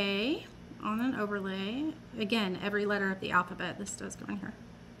J on an overlay. Again, every letter of the alphabet, this does go in here.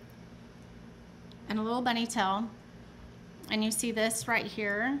 And a little bunny tail. And you see this right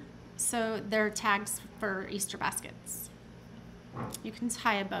here. So they're tags for Easter baskets. You can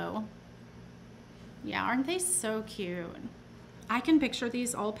tie a bow. Yeah, aren't they so cute? I can picture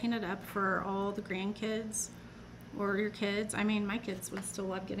these all painted up for all the grandkids or your kids. I mean, my kids would still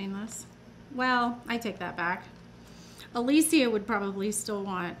love getting this. Well, I take that back. Alicia would probably still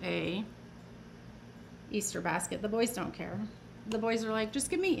want a Easter basket. The boys don't care. The boys are like,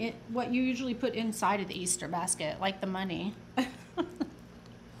 just give me what you usually put inside of the Easter basket, like the money.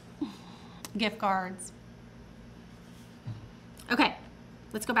 Gift cards. Okay,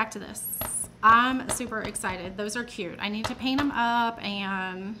 let's go back to this. I'm super excited. Those are cute. I need to paint them up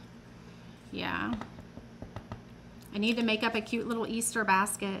and yeah. I need to make up a cute little Easter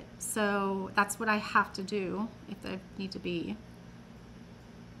basket. So that's what I have to do if they need to be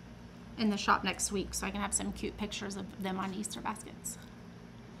in the shop next week so I can have some cute pictures of them on Easter baskets.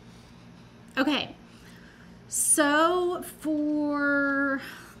 Okay, so for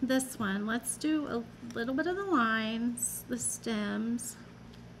this one, let's do a little bit of the lines, the stems,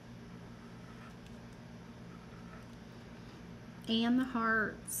 and the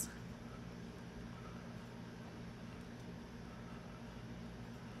hearts.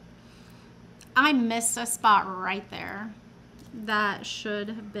 I missed a spot right there that should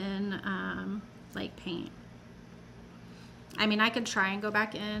have been like paint. I mean, I could try and go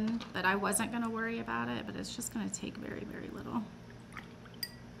back in, but I wasn't going to worry about it, but it's just going to take very, very little.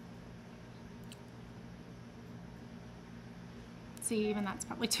 See, even that's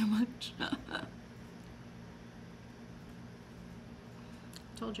probably too much.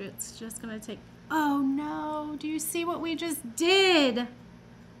 Told you it's just going to take... Oh no, do you see what we just did?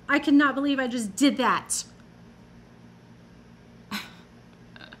 I cannot believe I just did that.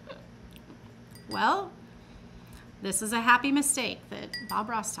 Well, this is a happy mistake that Bob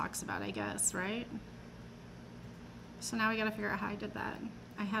Ross talks about, I guess, right? So now we got to figure out how I did that.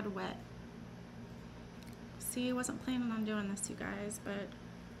 I had wet. See, I wasn't planning on doing this, you guys, but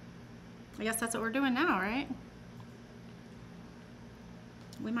I guess that's what we're doing now, right?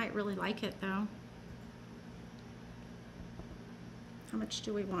 We might really like it though. How much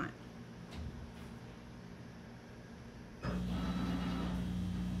do we want?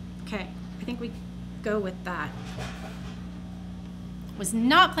 Okay, I think we go with that. Was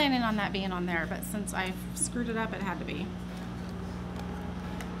not planning on that being on there, but since I screwed it up, it had to be.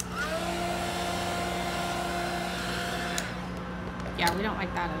 Yeah, we don't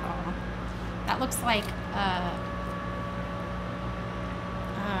like that at all. That looks like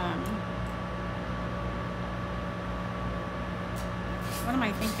what am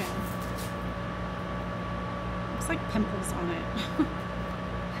I thinking? Looks like pimples on it.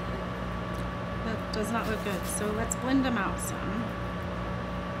 That does not look good. So let's blend them out some.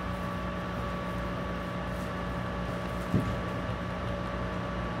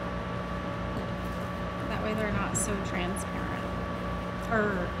 That way they're not so transparent.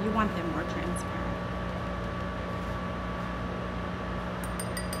 Or you want them more transparent.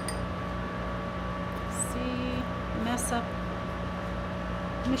 See, mess up,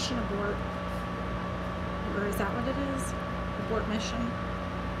 mission abort. Or is that what it is? Abort mission?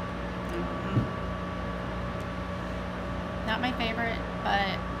 I don't know. Not my favorite,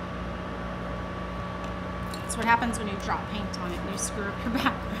 but it's what happens when you drop paint on it and you screw up your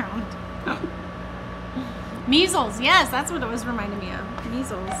background. Measles, yes, that's what it was reminding me of.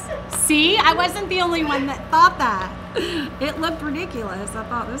 Measles. See, I wasn't the only one that thought that. It looked ridiculous. I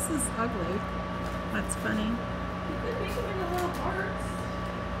thought, this is ugly. That's funny. You could make them into little hearts.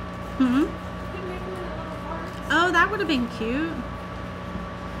 Hmm? You could make them into little hearts. Oh, that would have been cute.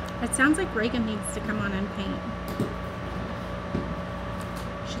 It sounds like Reagan needs to come on and paint.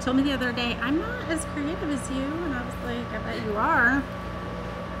 She told me the other day, I'm not as creative as you. And I was like, I bet you are.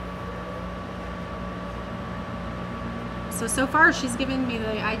 So far she's giving me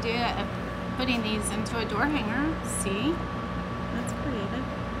the idea of putting these into a door hanger. See? That's creative.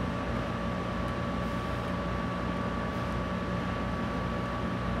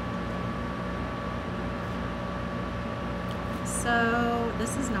 So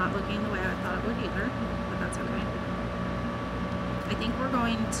this is not looking the way I thought it would either, but that's okay. I think we're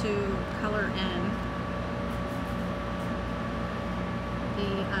going to color in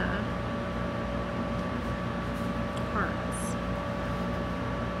the hearts.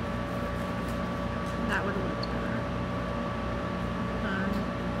 That would have looked better.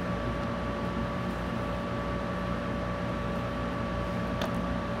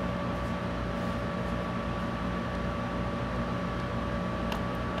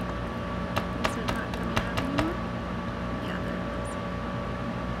 Is it not coming out anymore? Yeah, there it is.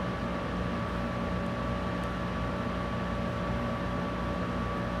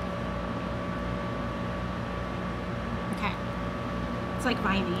 Okay. It's like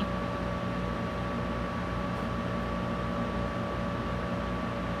viney.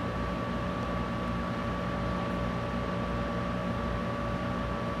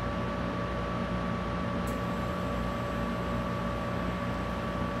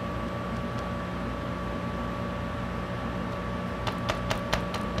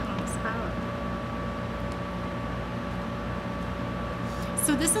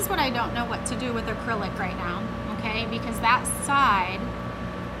 So this is what I don't know what to do with acrylic right now, okay? Because that side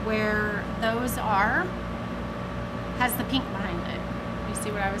where those are has the pink behind it. You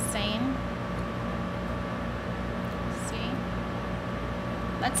see what I was saying? See?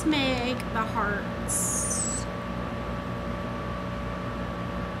 Let's make the hearts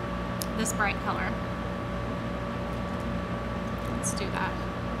this bright color. Let's do that.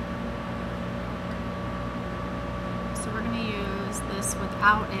 So we're going to use this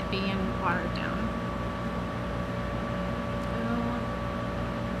without it being watered down. Oh,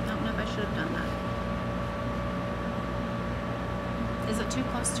 I don't know if I should have done that. Is it too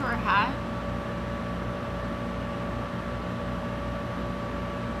close to our hat?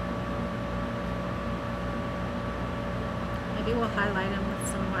 Maybe we'll highlight them with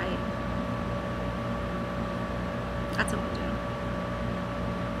some white. That's what we'll do.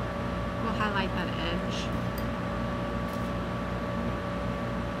 We'll highlight that edge.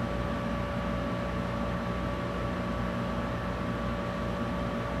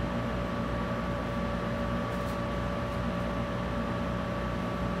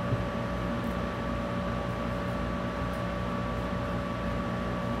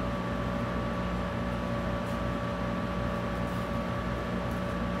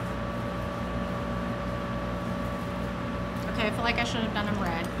 Okay, I feel like I should have done them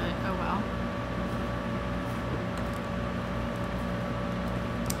red, but oh well.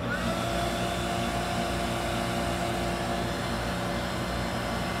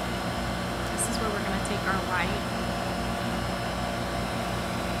 This is where we're going to take our white.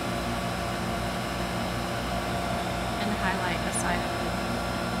 side of it.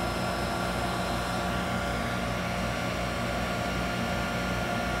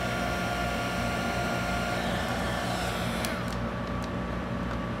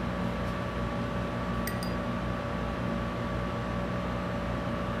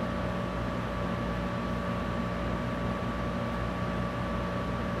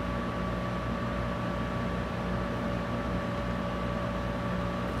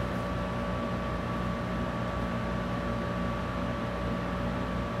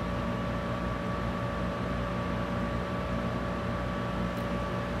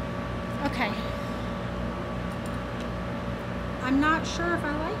 Okay. I'm not sure if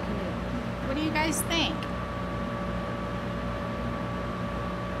I like it. What do you guys think?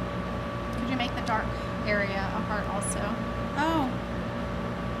 Could you make the dark area a heart also? Oh.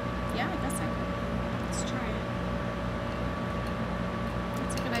 Yeah, I guess I could. Let's try it.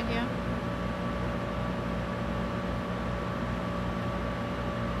 That's a good idea.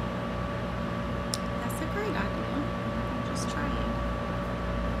 That's a great idea. I'll just try it.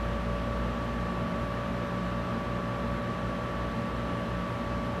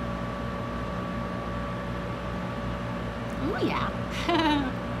 Oh yeah.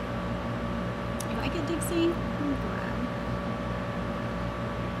 You like it, Dixie? I'm glad.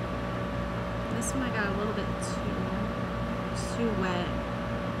 This one I got a little bit too wet.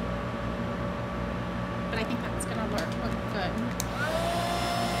 But I think that's gonna look good.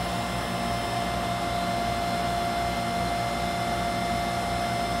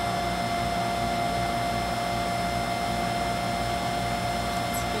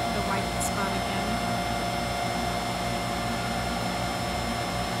 Let's get the white spot again.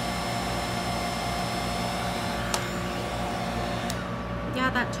 Yeah,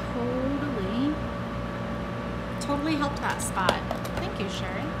 that totally helped that spot. Thank you,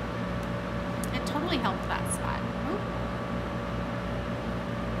 Sherry. It totally helped that spot. Ooh.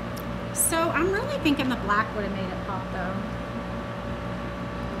 So I'm really thinking the black would have made it pop though.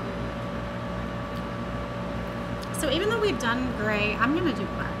 So even though we've done gray, I'm gonna do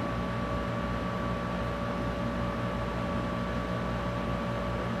black.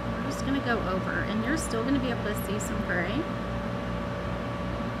 We're just gonna go over, and you're still gonna be able to see some gray.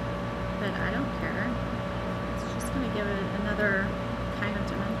 But I don't care. It's just going to give it another kind of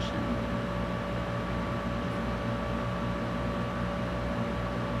dimension.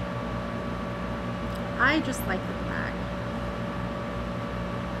 I just like the black.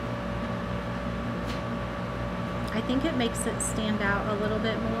 I think it makes it stand out a little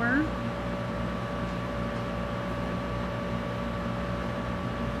bit more.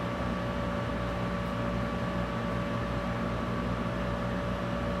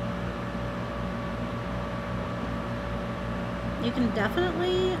 You can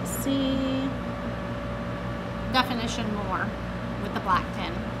definitely see definition more with the black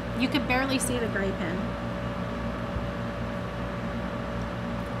pen. You could barely see the gray pen.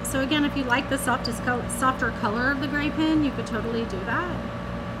 So again, if you like the softer color of the gray pen, you could totally do that.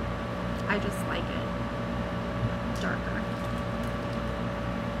 I just like it darker.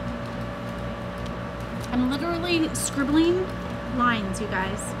 I'm literally scribbling lines, you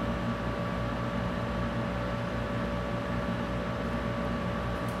guys.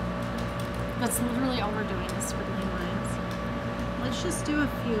 That's literally all we're doing is scribbling lines. Let's just do a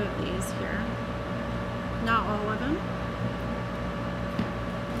few of these here. Not all of them.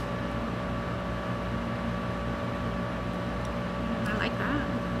 I like that.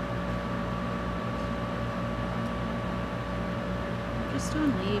 Just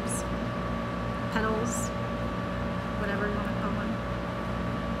doing leaves, petals, whatever you want to call them.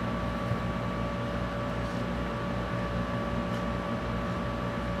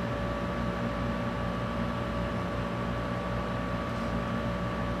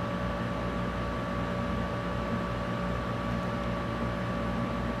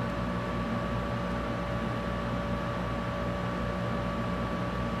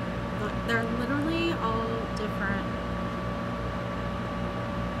 They're literally all different.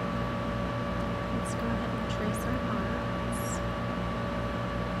 Let's go ahead and trace our hearts.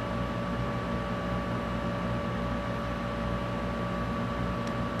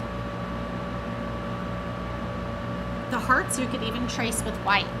 The hearts you could even trace with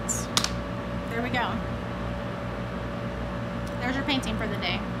white. There we go. There's your painting for the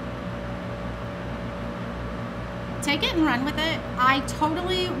day. Take it and run with it. I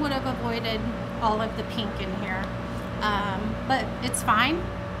totally would have avoided all of the pink in here, but it's fine.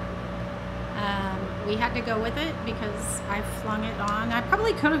 We had to go with it because I flung it on. I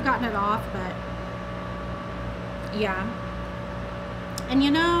probably could have gotten it off, but yeah. And you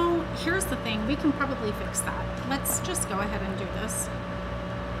know, here's the thing, we can probably fix that. Let's just go ahead and do this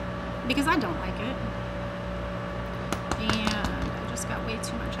because I don't like it. And I just got way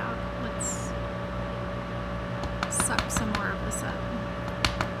too much out. Let's suck some more of this up.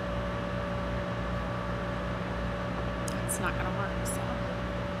 It's not gonna work, so.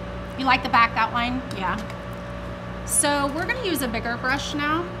 You like the back outline? Yeah. So we're gonna use a bigger brush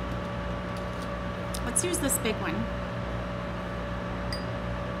now. Let's use this big one.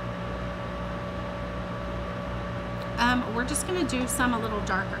 We're just gonna do some a little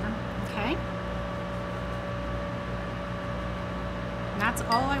darker, okay? And that's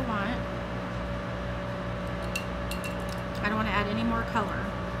all I want. I don't want to add any more color.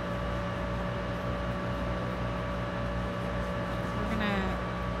 We're gonna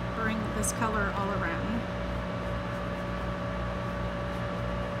bring this color all around.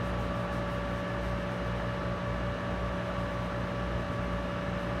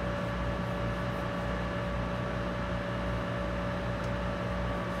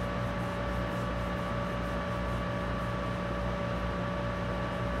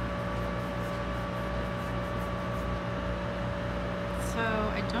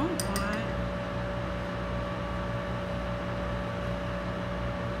 I don't want,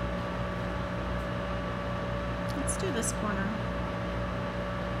 let's do this corner.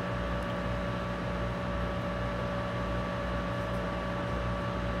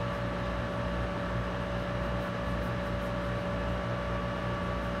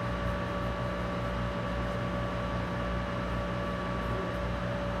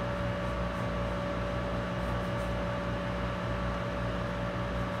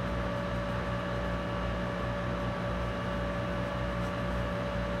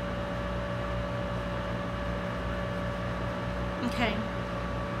 Okay,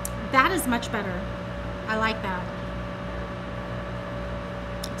 that is much better. I like that.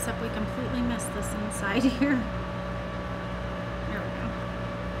 Except we completely missed this inside here. There we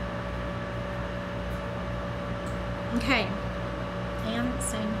go. Okay, and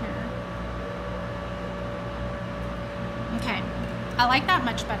same here. Okay, I like that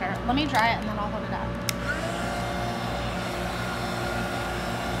much better. Let me dry it and then I'll hold it up.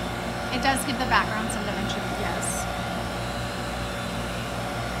 It does give the background some dimension, yes.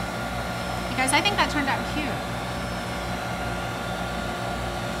 Guys, I think that turned out cute.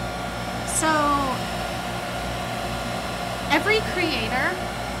 So, every creator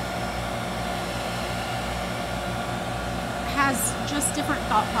has just different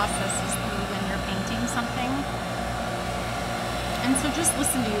thought processes through when you're painting something. And so just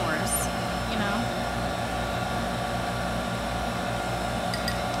listen to yours, you know.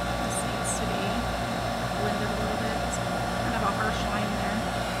 This needs to be blended a little bit. It's kind of a harsh line there.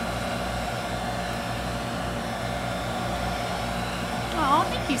 Oh,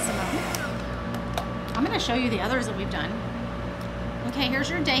 thank you, Simone. I'm going to show you the others that we've done. Okay, here's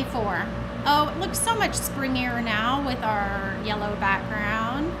your day 4. Oh, it looks so much springier now with our yellow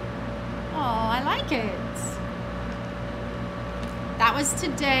background. Oh, I like it. That was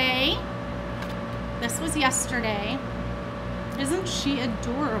today. This was yesterday. Isn't she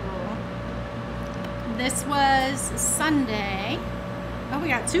adorable? This was Sunday. Oh, we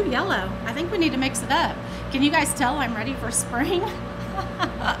got 2 yellow. I think we need to mix it up. Can you guys tell I'm ready for spring?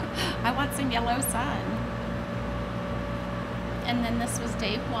 I want some yellow sun. And then this was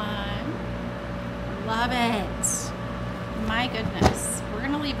day 1. Love it. My goodness. We're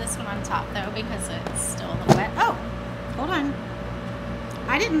going to leave this one on top though because it's still a little wet. Oh, hold on.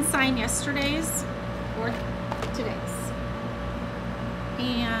 I didn't sign yesterday's or today's.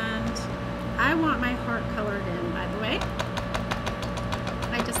 And I want my heart colored in, by the way.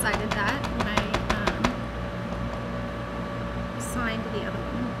 I decided that when I signed the other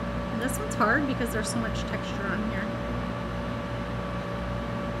one. And this one's hard because there's so much texture on here.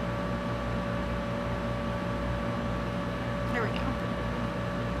 There we go.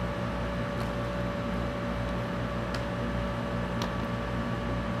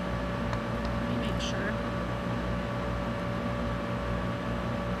 Let me make sure.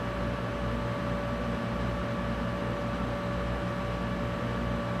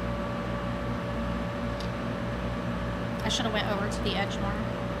 I should have went over to the edge more.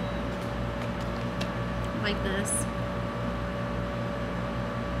 Like this.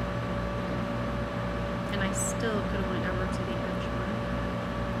 And I still could have went over to the edge more.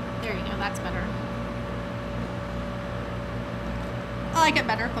 There you go, that's better. I like it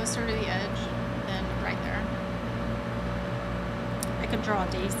better closer to the edge than right there. I could draw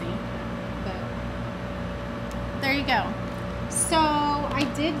a daisy, but there you go. So I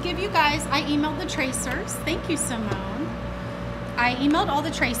did give you guys, I emailed the tracers. Thank you, Simone. I emailed all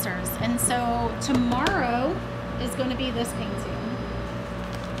the tracers, and so tomorrow is going to be this painting.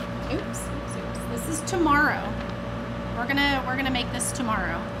 Oops. This is tomorrow. We're gonna make this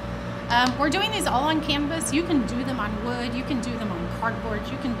tomorrow. We're doing these all on canvas. You can do them on wood. You can do them on cardboard.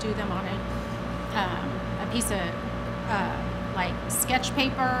 You can do them on a piece of like sketch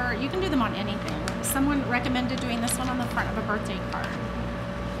paper. You can do them on anything. Someone recommended doing this one on the front of a birthday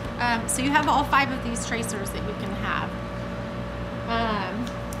card. So you have all 5 of these tracers that you can have.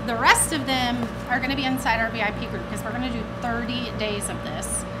 The rest of them are going to be inside our VIP group because we're going to do 30 days of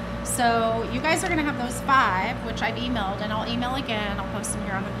this. So you guys are going to have those 5, which I've emailed, and I'll email again. I'll post them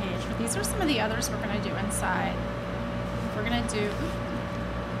here on the page. But these are some of the others we're going to do inside. We're going to do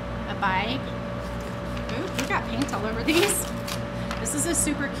a bike. Ooh, we got paint all over these. This is a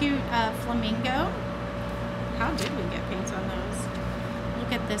super cute flamingo. How did we get paint on those?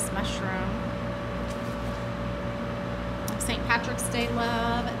 Look at this mushroom. St. Patrick's Day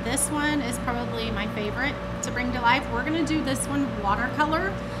love. This one is probably my favorite to bring to life. We're going to do this one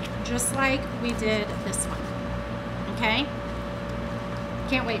watercolor, just like we did this one. Okay?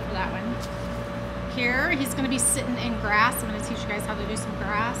 Can't wait for that one. Here, he's going to be sitting in grass. I'm going to teach you guys how to do some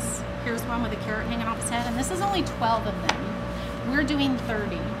grass. Here's one with a carrot hanging off his head, and this is only 12 of them. We're doing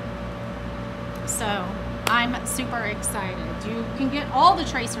 30. So, I'm super excited. You can get all the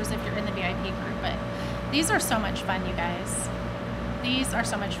tracers if you're in the VIP group, but these are so much fun, you guys. These are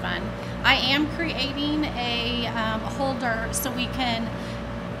so much fun. I am creating a holder so we can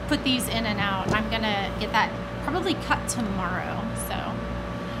put these in and out. I'm gonna get that probably cut tomorrow, so.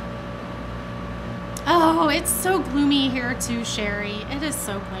 Oh, it's so gloomy here too, Sherry. It is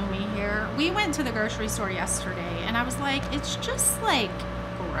so gloomy here. We went to the grocery store yesterday and I was like, it's just like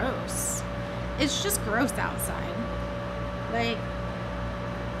gross. It's just gross outside. Like,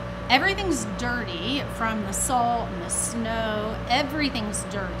 everything's dirty from the salt and the snow. Everything's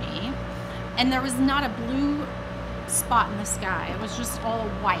dirty. And there was not a blue spot in the sky. It was just all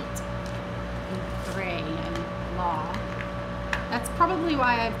white and gray and blah. That's probably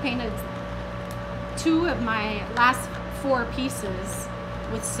why I've painted 2 of my last 4 pieces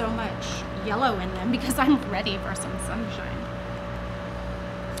with so much yellow in them because I'm ready for some sunshine.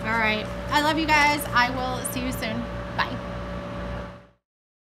 All right. I love you guys. I will see you soon. Bye.